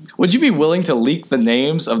 would you be willing to leak the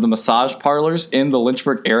names of the massage parlors in the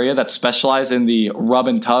Lynchburg area that specialize in the rub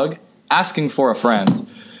and tug? Asking for a friend.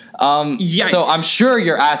 So I'm sure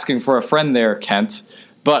you're asking for a friend there, Kent.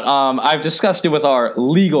 But I've discussed it with our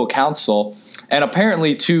legal counsel. And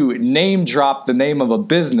apparently to name drop the name of a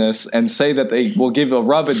business and say that they will give a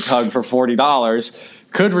rub and tug for $40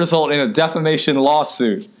 could result in a defamation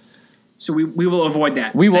lawsuit. So we will avoid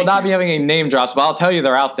that. We will not be having any name drops, but I'll tell you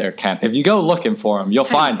they're out there, Kent. If you go looking for them, you'll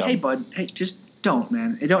find them. Hey, bud. Hey, just don't,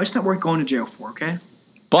 man. It's not worth going to jail for, okay?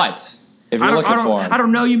 But if you're looking for them. I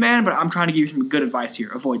don't know you, man, but I'm trying to give you some good advice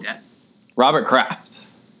here. Avoid that. Robert Kraft.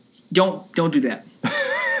 Don't do that.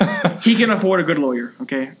 He can afford a good lawyer,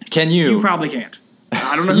 okay? Can you? You probably can't.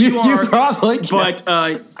 I don't know who you are. You probably can't.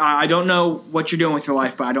 But I don't know what you're doing with your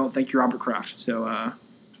life, but I don't think you're Robert Kraft. So,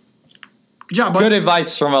 good job, bud. Good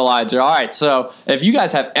advice from Elijah. All right, so if you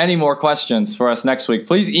guys have any more questions for us next week,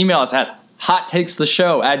 please email us at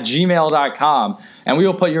hottakestheshow@gmail.com, and we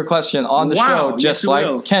will put your question on the show, just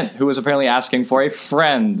like Kent, who is apparently asking for a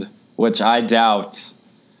friend, which I doubt.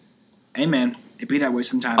 Hey, man. It'd be that way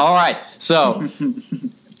sometimes. All right, so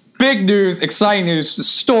big news, exciting news,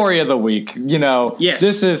 story of the week. Yes.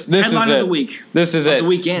 This is Headline it. Of the week. This is it. The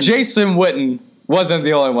weekend. Jason Witten wasn't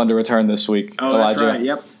the only one to return this week. Oh, Elijah. That's right.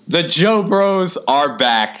 Yep. The Joe Bros are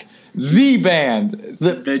back. The band.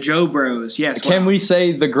 The Joe Bros. Yes. Can we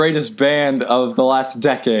say the greatest band of the last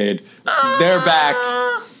decade? They're back.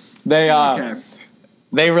 They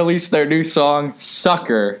released their new song,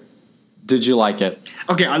 Sucker. Did you like it?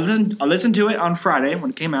 Okay, I listened to it on Friday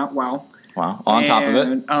when it came out. Wow. On top of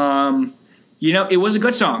it. It was a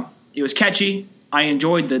good song. It was catchy. I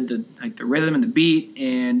enjoyed the rhythm and the beat,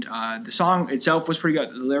 and the song itself was pretty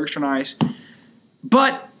good. The lyrics were nice.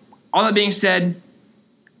 But all that being said,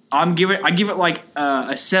 I give it like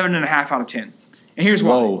a 7.5 out of 10. And here's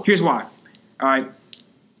why. Whoa. Here's why. All right.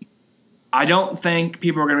 I don't think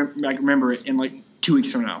people are gonna remember it in 2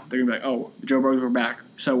 weeks from now. They're gonna be like, "Oh, the Joe Bros were back.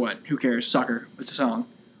 So what? Who cares? Sucker. It's a song."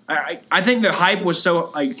 I think the hype was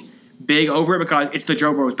so big over it because it's the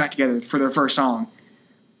Joe Bros back together for their first song.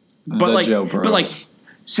 But Joe Bros. But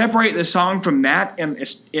separate the song from that, and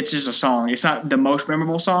it's just a song. It's not the most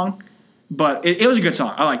memorable song, but it was a good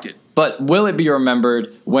song. I liked it. But will it be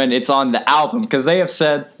remembered when it's on the album? Because they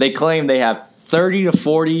claim they have 30 to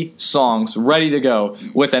 40 songs ready to go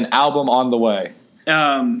with an album on the way.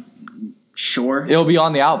 Sure. It'll be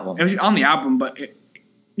on the album. It was on the album, but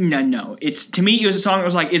no. To me, it was a song that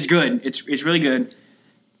was it's good. It's really good,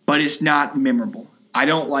 but it's not memorable. I'm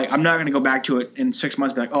not going to go back to it in 6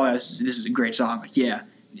 months and be like, "Oh, this is a great song." Yeah,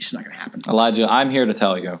 it's just not going to happen. Elijah, I'm here to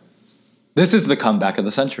tell you. This is the comeback of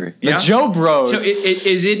the century. The Joe Bros. So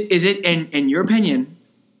is it in your opinion,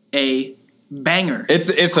 a banger. It's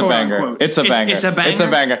a banger. Unquote. It's a banger. It's a banger. It's a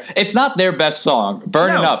banger. It's not their best song.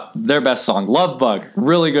 Burning Up, their best song. Love Bug,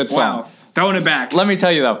 really good song. Wow. Throwing it back. Let me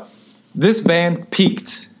tell you though, this band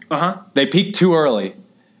peaked. They peaked too early.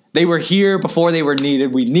 They were here before they were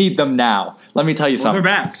needed. We need them now. Let me tell you something.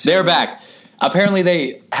 They're back. They're back. Apparently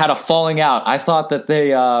they had a falling out. I thought that they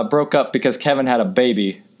broke up because Kevin had a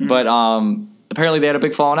baby. But apparently they had a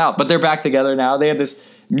big falling out. But they're back together now. They had this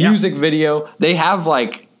music video. They have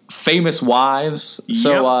like famous wives.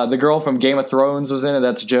 So the girl from Game of Thrones was in it.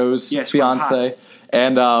 That's Joe's fiance.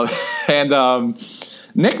 And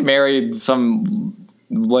Nick married some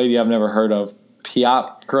lady I've never heard of.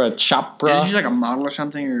 Priyanka Chopra. Is she like a model or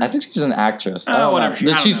something? Or? I think she's an actress. I don't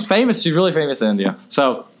know. She's famous. She's really famous in India.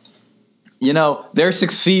 So, they're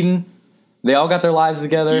succeeding. They all got their lives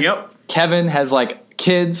together. Yep. Kevin has like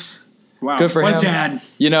kids. Wow. Good for him. What dad?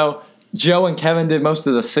 Joe and Kevin did most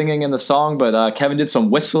of the singing in the song, but Kevin did some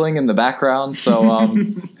whistling in the background. So,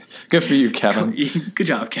 good for you, Kevin. Good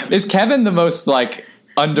job, Kevin. Is Kevin the most like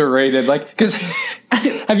underrated? Like, because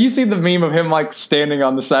have you seen the meme of him like standing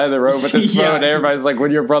on the side of the road with his phone and everybody's like,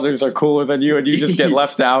 when your brothers are cooler than you and you just get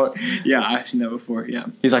left out? Yeah, I've seen that before. Yeah.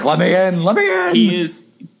 He's like, let me in. He is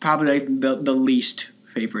probably like the least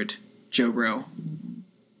favorite Joe Bro.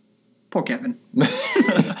 Poor Kevin.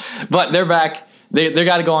 But they're back. They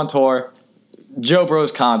got to go on tour. Joe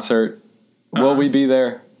Bro's concert. Will we be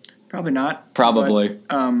there? Probably not. Probably.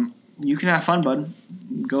 But, you can have fun, bud.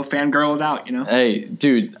 Go fangirl it out, Hey,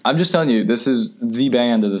 dude, I'm just telling you, this is the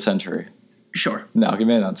band of the century. Sure. No, he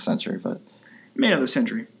made it not the century, but... Made it of the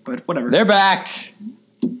century, but whatever. They're back.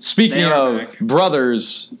 Speaking of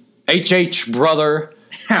brothers, HH brother,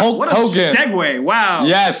 Hulk what a Hogan. Segue, wow.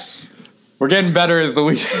 Yes. We're getting better as the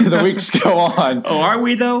weeks go on. Oh, are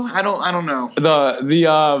we though? I don't know.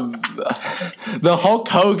 The Hulk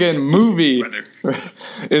Hogan movie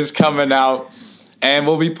is coming out. And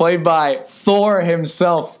will be played by Thor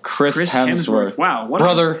himself, Chris Hemsworth. Wow,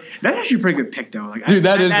 that's actually a pretty good pick, though. Like, dude,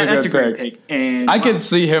 that's a good great pick. And I could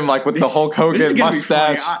see him like with the Hulk Hogan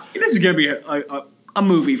mustache. This is gonna be a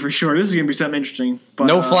movie for sure. This is gonna be something interesting. But,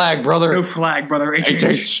 no flag, brother. No flag, brother.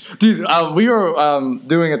 HH. Dude, we were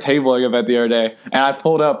doing a tabling event the other day, and I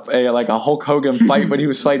pulled up a Hulk Hogan fight when he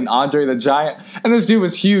was fighting Andre the Giant, and this dude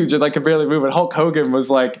was huge and could barely move, and Hulk Hogan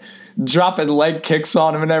was dropping leg kicks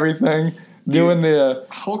on him and everything. Doing the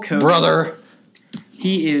Hulk Hogan, brother.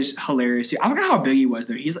 He is hilarious. I forgot how big he was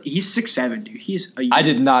though. He's 6'7", dude. He's a unit. I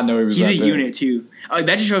did not know he was. He's that a big. Unit too.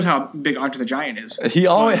 That just shows how big Andre the Giant is. He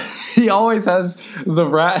always has the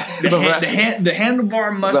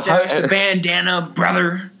handlebar mustache, the bandana,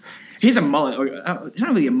 brother. He's a mullet. It's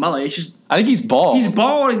not really a mullet. It's just I think he's bald. He's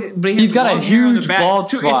bald, but he's got a huge bald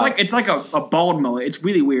spot. It's like a bald mullet. It's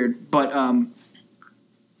really weird, but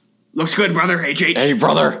looks good, brother. HH. Hey,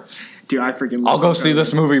 brother. Dude, I freaking love I'll go see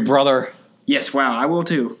this movie, brother. Yes, wow, I will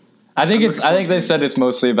too. I think they said it's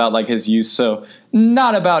mostly about his use, so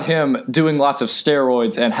not about him doing lots of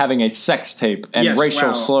steroids and having a sex tape and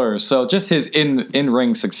racial slurs. So just his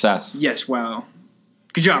in-ring success. Yes, wow.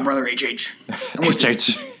 Good job, brother HH.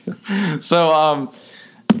 HH. So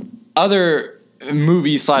other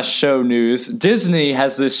movie/show news, Disney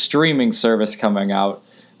has this streaming service coming out,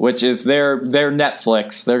 which is their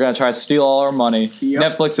Netflix. They're going to try to steal all our money. Yep.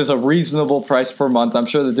 Netflix is a reasonable price per month. I'm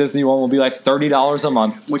sure the Disney one will be like $30 a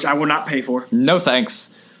month. Which I will not pay for. No thanks.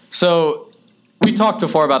 So we talked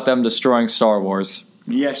before about them destroying Star Wars.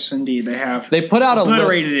 Yes, indeed. They have. They put out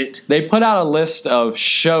obliterated it. They put out a list of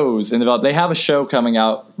shows in development. They have a show coming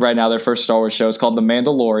out right now, their first Star Wars show. It's called The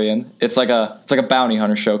Mandalorian. It's like a bounty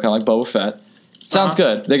hunter show, kind of like Boba Fett. Sounds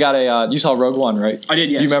good. They got you saw Rogue One, right? I did,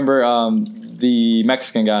 yes. Do you remember the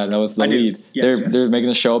Mexican guy that was the lead? Yes, they're making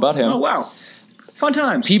a show about him. Oh, wow. Fun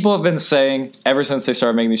times. People have been saying, ever since they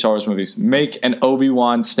started making these Star Wars movies, make an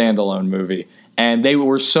Obi-Wan standalone movie. And they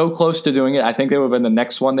were so close to doing it. I think they would have been the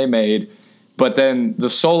next one they made. But then the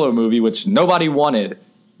Solo movie, which nobody wanted,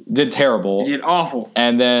 did terrible. It did awful.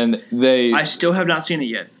 And then I still have not seen it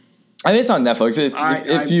yet. I mean, it's on Netflix.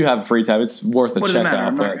 If you have free time, it's worth a check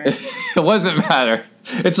out. But it doesn't matter.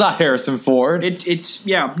 It's not Harrison Ford.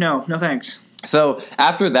 No thanks. So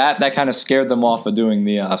after that kind of scared them off of doing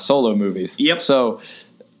the Solo movies. Yep. So,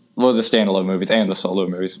 the standalone movies and the Solo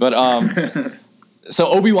movies. But so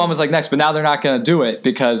Obi-Wan was next, but now they're not going to do it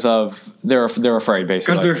because of they're afraid,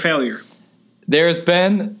 basically. Because they're a failure. There's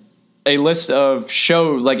been a list of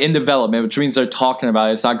shows in development, which means they're talking about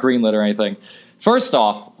it. It's not greenlit or anything. First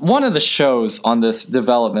off, one of the shows on this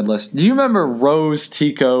development list, do you remember Rose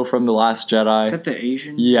Tico from The Last Jedi? Is that the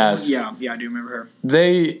Asian? Yes. Yeah, I do remember her.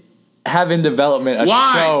 have in development a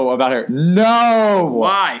Why? show about her. No.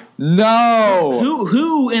 Why? No.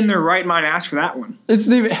 Who in their right mind asked for that one? It's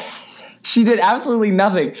the. She did absolutely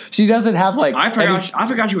nothing. She doesn't have like. I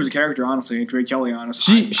forgot she was a character. Honestly, to be totally honest,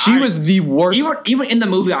 she was the worst. Even in the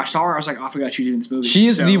movie I saw her, I was like, I forgot she was in this movie. She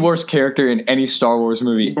is the worst character in any Star Wars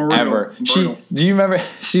movie ever. Brutal. Do you remember?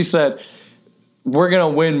 She said, "We're gonna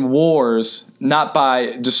win wars not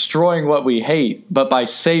by destroying what we hate, but by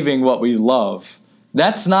saving what we love."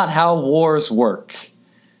 That's not how wars work.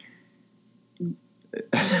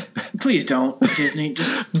 Please don't, Disney.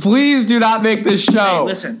 Just please do not make this show. Hey,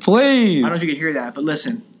 listen. Please. I don't know if you can hear that, but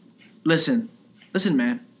listen, man.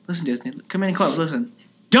 Listen, Disney. Come in close. Listen.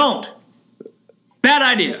 Don't. Bad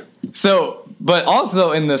idea. So, but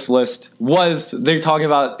also in this list was they're talking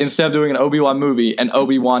about instead of doing an Obi-Wan movie, an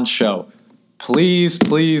Obi-Wan show. Please,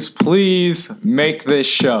 please, please make this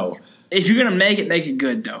show. If you're gonna make it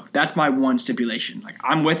good though. That's my one stipulation. Like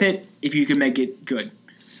I'm with it if you can make it good,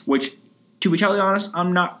 which. To be totally honest,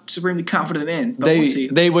 I'm not supremely confident in. But we'll see.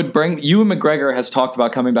 They would bring Ewan McGregor has talked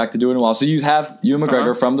about coming back to do it in a while. So you have Ewan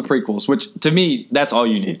McGregor from the prequels, which to me that's all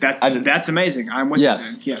you need. That's amazing. I'm with you.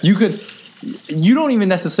 Yes, you could. You don't even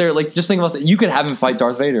necessarily just think about it. You could have him fight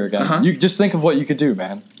Darth Vader again. You just think of what you could do,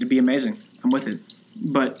 man. It'd be amazing. I'm with it.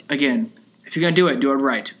 But again, if you're gonna do it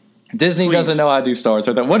right. Disney doesn't know how to do Star Wars.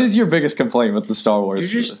 What is your biggest complaint with the Star Wars?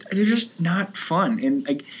 They're just not fun. And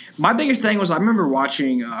like, my biggest thing was I remember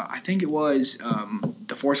watching, I think it was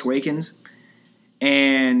The Force Awakens,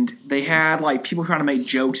 and they had like people trying to make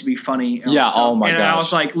jokes to be funny. And oh my gosh. And I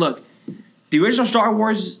was like, look, the original Star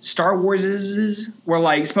Wars were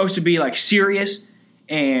like supposed to be like serious,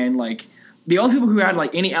 and like the only people who had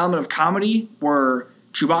like any element of comedy were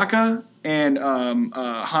Chewbacca and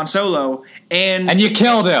Han Solo, and you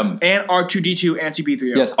killed him, and R2-D2 and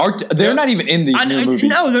C-3PO. Yes, they're not even in these new movies.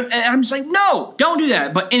 No, I'm just like, no, don't do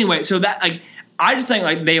that. But anyway, so that like, I just think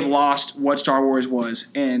like they've lost what Star Wars was,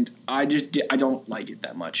 and I don't like it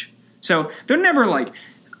that much. So they're never like,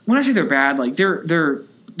 when I say they're bad, like they're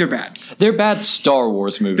bad. They're bad Star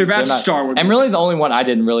Wars movies. They're bad Star Wars. And really, the only one I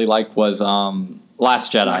didn't really like was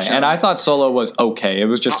Last Jedi, and I thought Solo was okay. It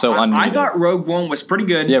was just so unneeded. I thought Rogue One was pretty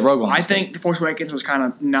good. Yeah, Rogue One. I think The Force Awakens was kind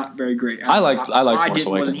of not very great. I liked Force Awakens.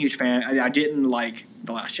 Wasn't a huge fan. I didn't like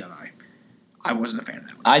The Last Jedi. I wasn't a fan of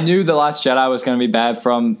that one. I knew The Last Jedi was going to be bad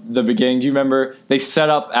from the beginning. Do you remember they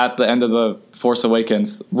set up at the end of The Force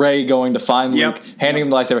Awakens, Rey going to find Luke, handing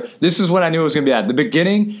him the lightsaber. This is when I knew it was going to be bad. The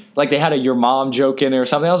beginning, like they had a your mom joke in it or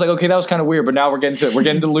something. I was like, okay, that was kind of weird, but now we're getting to it. We're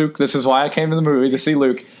getting to Luke. This is why I came to the movie, to see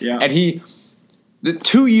Luke. Yeah. And the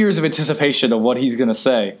 2 years of anticipation of what he's going to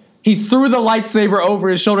say. He threw the lightsaber over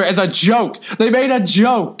his shoulder as a joke. They made a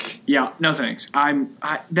joke. Yeah, no thanks.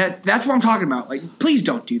 That's what I'm talking about. Like, please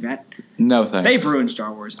don't do that. No thanks. They've ruined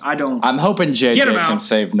Star Wars. I'm hoping JJ can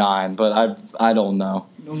save 9, but I don't know.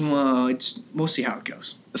 Well, we'll see how it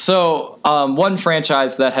goes. So, one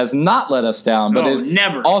franchise that has not let us down, but is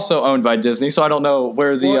never. Also owned by Disney. So I don't know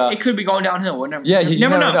where the it could be going downhill. Whatever. Yeah, you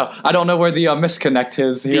never know. I don't know where the misconnect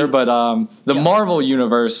is here, but the Marvel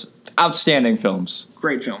Universe, outstanding films,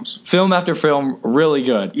 great films, film after film, really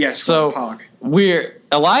good. Yes. So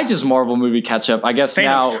Elijah's Marvel movie catch up. I guess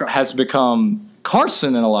now has become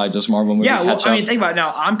Carson and Elijah's Marvel movie catch up. I mean, think about it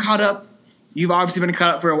now. I'm caught up. You've obviously been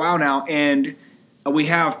caught up for a while now, and we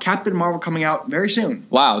have Captain Marvel coming out very soon.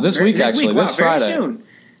 Wow, this week, this Friday. Very soon.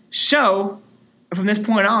 So, from this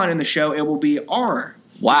point on in the show, it will be our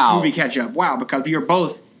movie catch-up. Wow, because we are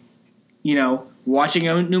both, watching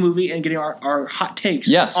a new movie and getting our hot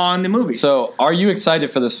takes on the movie. So, are you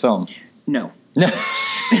excited for this film? No.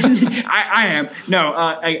 I am. No,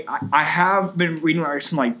 I have been reading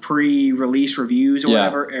some pre-release reviews or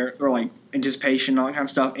whatever, or like anticipation and all that kind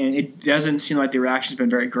of stuff, and it doesn't seem like the reaction's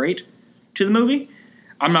been very great to the movie.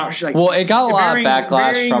 I'm not sure. Well, it got a lot of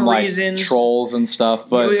backlash from reasons, trolls and stuff,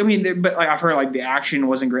 but I mean, I've heard the action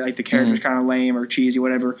wasn't great, like the character's kind of lame or cheesy,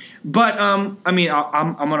 whatever. But I'm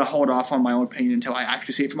gonna hold off on my own opinion until I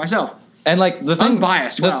actually see it for myself. And the thing,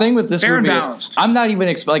 unbiased. The thing with this movie is, I'm not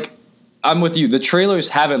even I'm with you. The trailers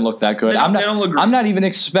haven't looked that good. I'm not even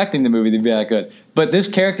expecting the movie to be that good. But this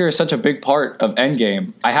character is such a big part of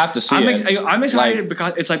Endgame. I have to see it. I'm excited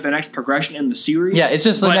because it's the next progression in the series. Yeah, it's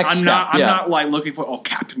just the next step. I'm not looking for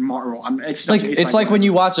Captain Marvel. It's like when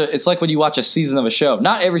you watch a season of a show.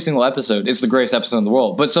 Not every single episode is the greatest episode in the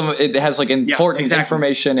world, but it has important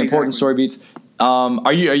information, important story beats.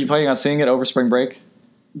 Are you planning on seeing it over spring break?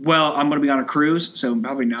 Well, I'm going to be on a cruise, so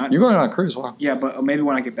probably not. You're going on a cruise? Wow. Yeah, but maybe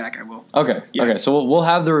when I get back, I will. Okay. Yeah. Okay. So we'll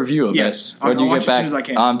have the review of it when you get back. As soon as I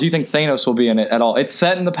can. Do you think Thanos will be in it at all? It's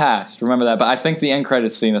set in the past. Remember that. But I think the end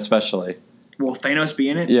credits scene, especially. Will Thanos be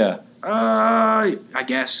in it? Yeah. I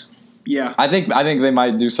guess. Yeah. I think they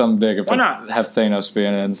might do something big if Why they not? have Thanos be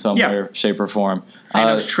in it in some way, shape, or form.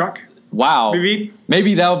 Thanos truck. Wow. Maybe.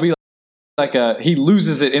 Maybe that'll be like he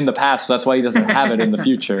loses it in the past, so that's why he doesn't have it in the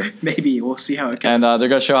future. Maybe. We'll see how it goes. And they're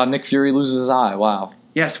going to show how Nick Fury loses his eye. Wow.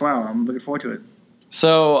 Yes, wow. I'm looking forward to it.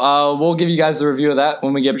 So we'll give you guys the review of that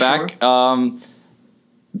when we get back. Sure.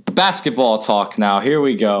 Basketball talk now. Here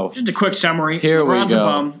we go. Just a quick summary. Here LeBron's we go. a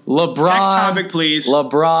bum. LeBron. Next topic, please.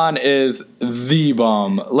 LeBron is the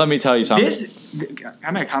bum. Let me tell you something. Can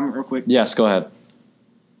I make a comment real quick? Yes, go ahead.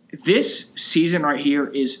 This season right here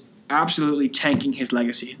is absolutely tanking his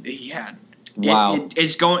legacy that he had. Wow.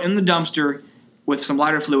 It's going in the dumpster with some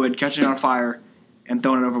lighter fluid, catching it on fire, and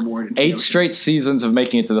throwing it overboard. 8 straight seasons of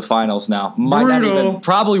making it to the finals now.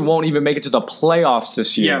 Probably won't even make it to the playoffs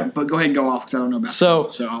this year. Yeah, but go ahead and go off because I don't know about So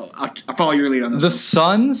I'll follow your lead on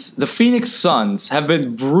this. The Phoenix Suns have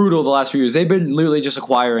been brutal the last few years. They've been literally just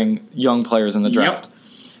acquiring young players in the draft. Yep.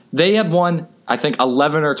 They have won, I think,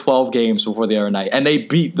 11 or 12 games before the other night, and they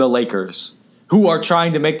beat the Lakers, who are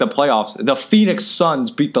trying to make the playoffs. The Phoenix Suns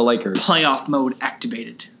beat the Lakers. Playoff mode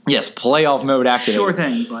activated. Yes, playoff mode activated. Sure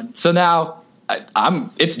thing, bud. So now,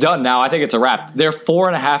 it's done now. I think it's a wrap. They're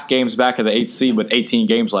 4.5 games back of the 8th seed with 18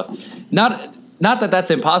 games left. Not that that's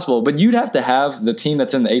impossible, but you'd have to have the team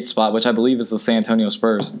that's in the 8th spot, which I believe is the San Antonio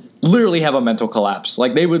Spurs, literally have a mental collapse.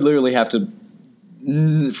 Like, they would literally have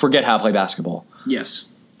to forget how to play basketball. Yes.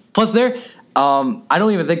 Plus, I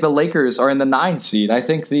don't even think the Lakers are in the 9th seed. I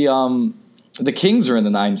think the Kings are in the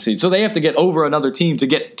 9th seed. So they have to get over another team to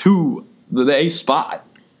get to the 8th spot.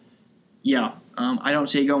 Yeah. I don't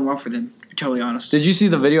see it going well for them, to be totally honest. Did you see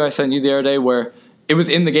the video I sent you the other day where it was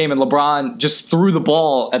in the game and LeBron just threw the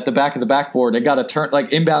ball at the back of the backboard and got a turn, like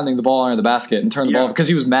inbounding the ball under the basket and turned the ball because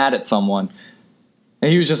he was mad at someone.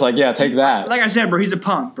 And he was just like, yeah, take that. Like I said, bro, he's a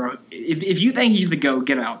punk, bro. If you think he's the GOAT,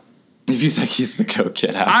 get out. If you think he's the GOAT,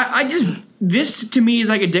 get out. This to me is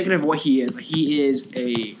like indicative of what he is. Like, he is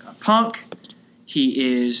a punk.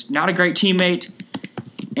 He is not a great teammate.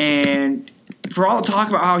 And for all the talk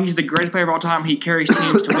about how he's the greatest player of all time, he carries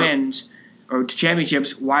teams to wins or to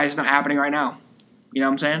championships, why is it not happening right now? You know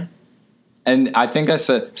what I'm saying? And I think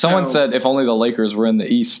someone said if only the Lakers were in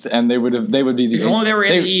the East and they would be the if only they were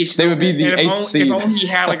in the East, they would be the 8th seed. If only he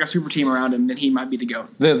had like a super team around him, then he might be the GOAT.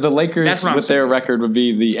 The Lakers with their record would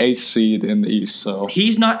be the 8th seed in the East. So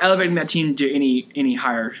he's not elevating that team to any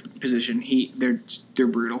higher position. They're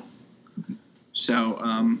brutal. So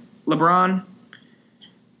LeBron,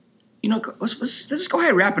 you know, let's just go ahead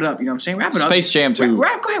and wrap it up. You know what I'm saying? Wrap it up. Space Jam 2. Go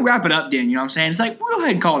ahead and wrap it up, Dan. You know what I'm saying? It's like, we'll go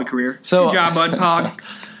ahead and call it a career. So, good job, bud. Pog.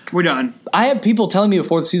 We're done. I had people telling me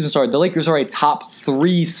before the season started the Lakers are a top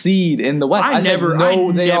 3 seed in the West. I said,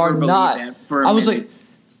 no, they are not. I was like,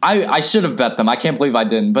 I should have bet them. I can't believe I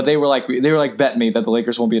didn't. But they were like, bet me that the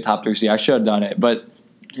Lakers won't be a top 3 seed. I should have done it. But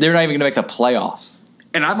they're not even going to make the playoffs.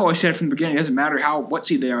 And I've always said from the beginning, it doesn't matter what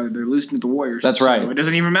seed they are. They're losing to the Warriors. That's right. So it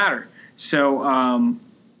doesn't even matter. So,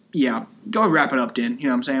 yeah, go wrap it up, Dan. You know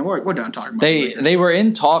what I'm saying? We're done talking about it. They were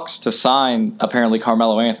in talks to sign, apparently,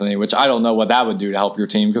 Carmelo Anthony, which I don't know what that would do to help your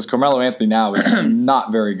team because Carmelo Anthony now is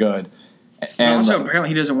not very good. And also, apparently,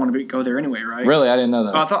 he doesn't want to go there anyway, right? Really? I didn't know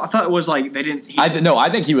that. I thought it was like they didn't. I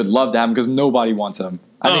think he would love to have him because nobody wants him.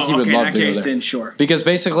 I think he would love to go there. Then sure. Because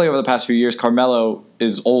basically, over the past few years, Carmelo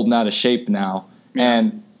is old and out of shape now,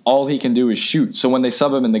 and all he can do is shoot. So when they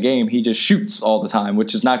sub him in the game, he just shoots all the time,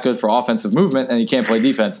 which is not good for offensive movement, and he can't play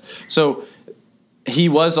defense. So he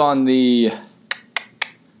was on the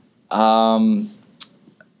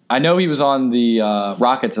I know he was on the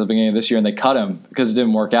Rockets at the beginning of this year, and they cut him because it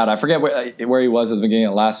didn't work out. I forget where he was at the beginning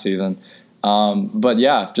of last season. But,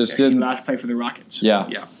 yeah, didn't. Last play for the Rockets.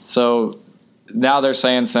 Yeah. So now they're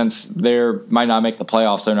saying since they might not make the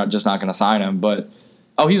playoffs, they're just not going to sign him. But,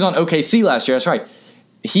 he was on OKC last year. That's right.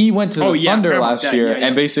 He went to the Thunder last year,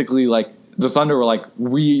 and basically, like, the Thunder were like,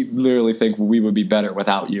 we literally think we would be better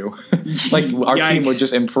without you. Like, our team would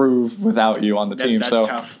just improve without you on the team. That's so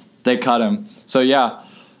tough. They cut him. So, yeah.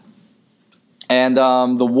 And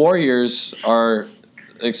the Warriors are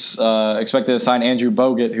expected to sign Andrew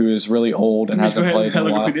Bogut, who is really old and hasn't played in a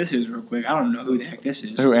while. Look who this is real quick. I don't know who the heck this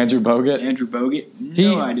is. Who, Andrew Bogut? Andrew Bogut?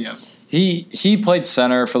 No idea. He played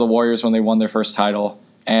center for the Warriors when they won their first title.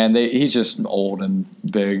 And he's just old and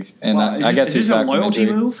big, and I guess he's back from injury. Is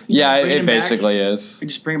this a loyalty move? Yeah, it basically is. We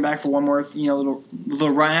just bring him back for one more, little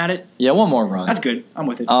run at it. Yeah, one more run. That's good. I'm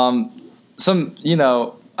with it. I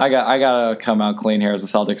gotta come out clean here as a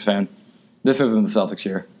Celtics fan. This isn't the Celtics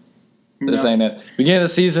year. This ain't it. Beginning of the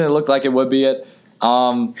season, it looked like it would be it.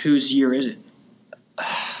 Whose year is it?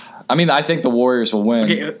 I mean, I think the Warriors will win.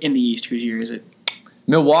 Okay, in the East, whose year is it?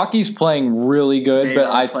 Milwaukee's playing really good, They but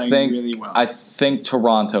are playing really well. I think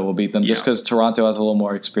Toronto will beat them just because Toronto has a little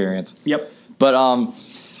more experience. Yep. But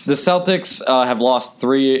the Celtics have lost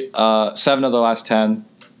 7 of their last 10.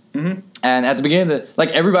 Mm-hmm. And at the beginning,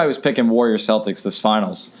 everybody was picking Warriors Celtics this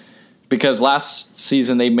finals because last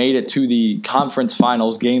season they made it to the conference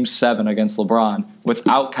finals, Game 7 against LeBron,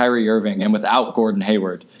 without Kyrie Irving and without Gordon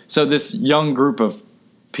Hayward. So this young group of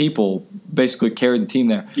people basically carried the team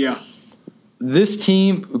there. Yeah. This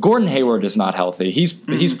team, Gordon Hayward is not healthy.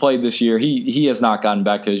 He's played this year. He has not gotten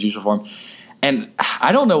back to his usual form. And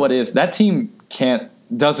I don't know what it is. That team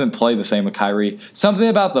doesn't play the same with Kyrie. Something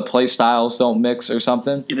about the play styles don't mix or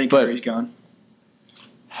something. You think Kyrie's gone?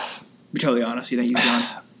 Be totally honest. You think he's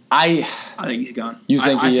gone? I think he's gone. You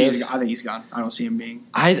think he is? I think he's gone. I don't see him being.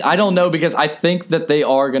 I don't know because I think that they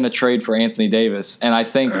are going to trade for Anthony Davis. And I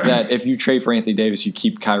think that if you trade for Anthony Davis, you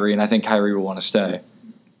keep Kyrie. And I think Kyrie will want to stay.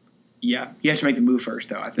 Yeah. He has to make the move first,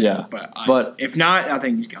 though, I think. Yeah. But if not, I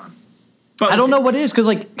think he's gone. But I don't know what it is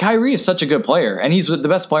because Kyrie is such a good player and he's the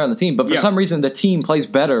best player on the team. But for some reason, the team plays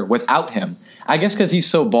better without him. I guess because he's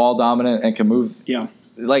so ball dominant and can move. Yeah.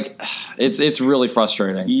 It's really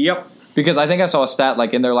frustrating. Yep. Because I think I saw a stat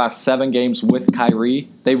in their last 7 games with Kyrie,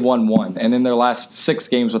 they've won 1, and in their last 6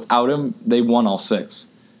 games without him, they won all 6.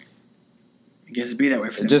 I guess it'd be that way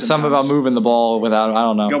for them. Just something about moving the ball without him. I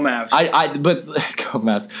don't know. Go Mavs. But go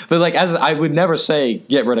Mavs. But as I would never say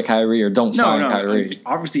get rid of Kyrie or don't sign Kyrie.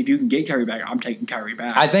 Obviously, if you can get Kyrie back, I'm taking Kyrie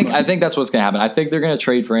back. I think that's what's going to happen. I think they're going to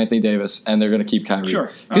trade for Anthony Davis and they're going to keep Kyrie. Sure.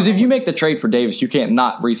 Because if you make the trade for Davis, you can't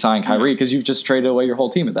not re-sign Kyrie because you've just traded away your whole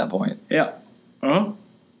team at that point. Yeah. Uh-huh.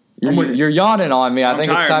 You're yawning on me. I think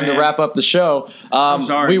it's time to wrap up the show. I'm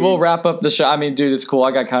sorry. We will wrap up the show. I mean, dude, it's cool.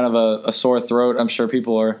 I got kind of a sore throat. I'm sure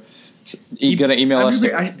people are going to email us to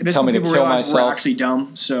tell me to kill myself. We're actually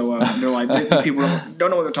dumb, so they're people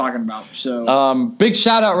don't know what they're talking about. So big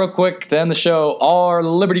shout out real quick to end the show. Our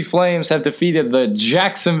Liberty Flames have defeated the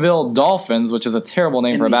Jacksonville Dolphins, which is a terrible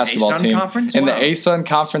name for a basketball team, in the ASUN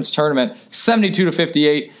Conference Tournament,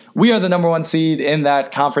 72-58. We are the number 1 seed in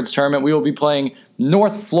that conference tournament. We will be playing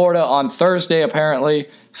North Florida on Thursday, apparently.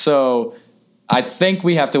 So I think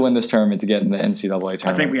we have to win this tournament to get in the NCAA tournament.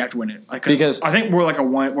 I think we have to win it because I think we're like a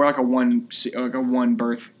one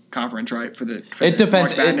berth conference, right? It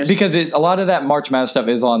depends because a lot of that March Madness stuff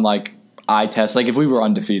is on eye test. If we were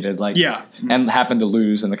undefeated, and happened to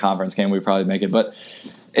lose in the conference game, we'd probably make it. But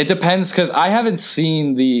it depends because I haven't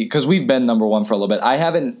seen because we've been number 1 for a little bit. I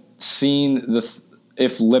haven't seen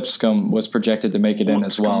if Lipscomb was projected to make it in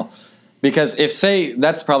as well. Because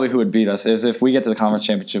that's probably who would beat us, is if we get to the conference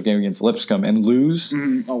championship game against Lipscomb and lose.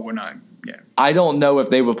 Mm-hmm. Oh, we're not. Yeah. I don't know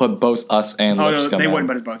if they would put both us and Lipscomb in. They wouldn't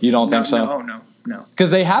put us both. You don't think so? No. Because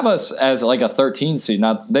they have us as a 13 seed.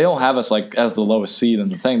 They don't have us as the lowest seed in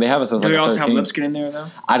the thing. They have us as a 13. Do they also have Lipscomb in there, though?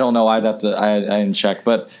 I don't know. I'd have to. I didn't check.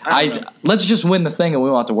 But let's just win the thing and we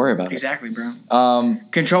won't have to worry about it. Exactly, bro.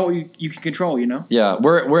 Control you can control, Yeah,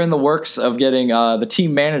 we're in the works of getting the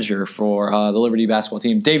team manager for the Liberty basketball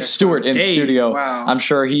team, Dave Stewart, in studio. Wow. I'm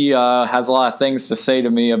sure he has a lot of things to say to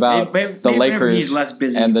me about the Lakers he's less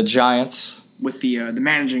busy and the Giants. With the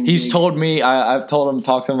managing, he's told me. I've told him,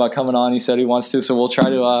 talked to him about coming on. He said he wants to, so we'll try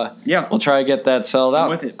to. We'll try to get that settled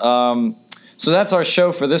out. With it. So that's our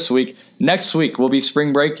show for this week. Next week will be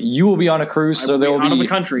spring break. You will be on a cruise, so there will be out of the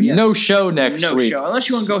country, yes. no show next week. No show unless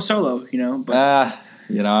you want to go solo. But I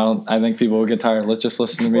think people will get tired. Let's just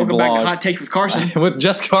listen to me Welcome blog. Back to Hot Takes with Carson. With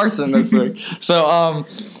just Carson this week. So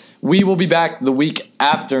we will be back the week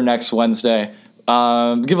after next Wednesday. Give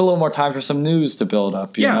a little more time for some news to build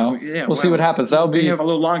up. We'll see what happens. That'll be have a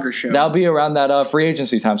little longer show. That'll be around that free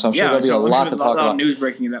agency time, so I'm sure there'll be a lot to talk about. News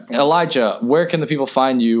breaking at that point. Elijah, where can the people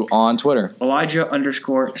find you on Twitter?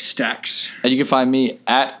 Elijah_Stacks. And you can find me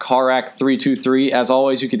at Karak323. As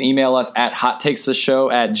always, you can email us at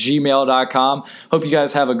hottakestheshow@gmail.com. Hope you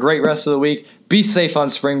guys have a great rest of the week. Be safe on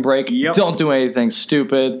spring break. Yep. Don't do anything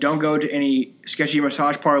stupid. Don't go to any sketchy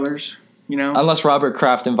massage parlors. Unless Robert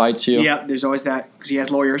Kraft invites you. Yeah, there's always that because he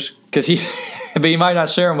has lawyers. But he might not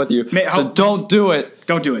share them with you. So don't do it.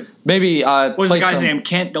 Don't do it. Maybe what's the guy's name?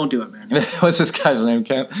 Kent. Don't do it, man. What's this guy's name?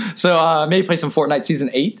 Kent. So maybe play some Fortnite Season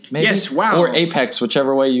 8. Maybe. Yes. Wow. Or Apex,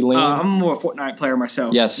 whichever way you lean. I'm more a Fortnite player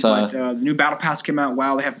myself. Yes. But the new Battle Pass came out.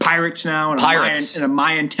 Wow, they have pirates now and a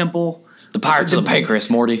Mayan temple. The Pirates of the Pancreas,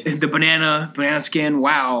 Morty. The banana skin.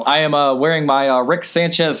 Wow. I am wearing my Rick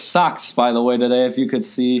Sanchez socks, by the way, today. If you could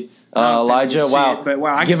see. Elijah, wow.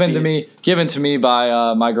 Given to me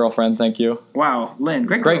by my girlfriend, thank you. Wow, Lynn,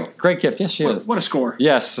 great gift. Yes, she is. What a score.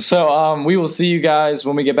 Yes, so we will see you guys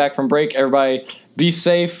when we get back from break. Everybody be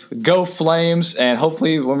safe, go Flames, and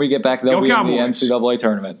hopefully when we get back, they'll be in the NCAA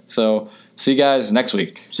tournament. So See you guys next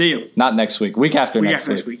week. See you. Not next week. Week after next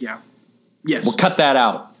week. Next week, yeah. Yes. We'll cut that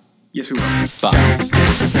out. Yes, we will.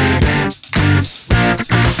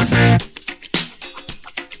 Bye.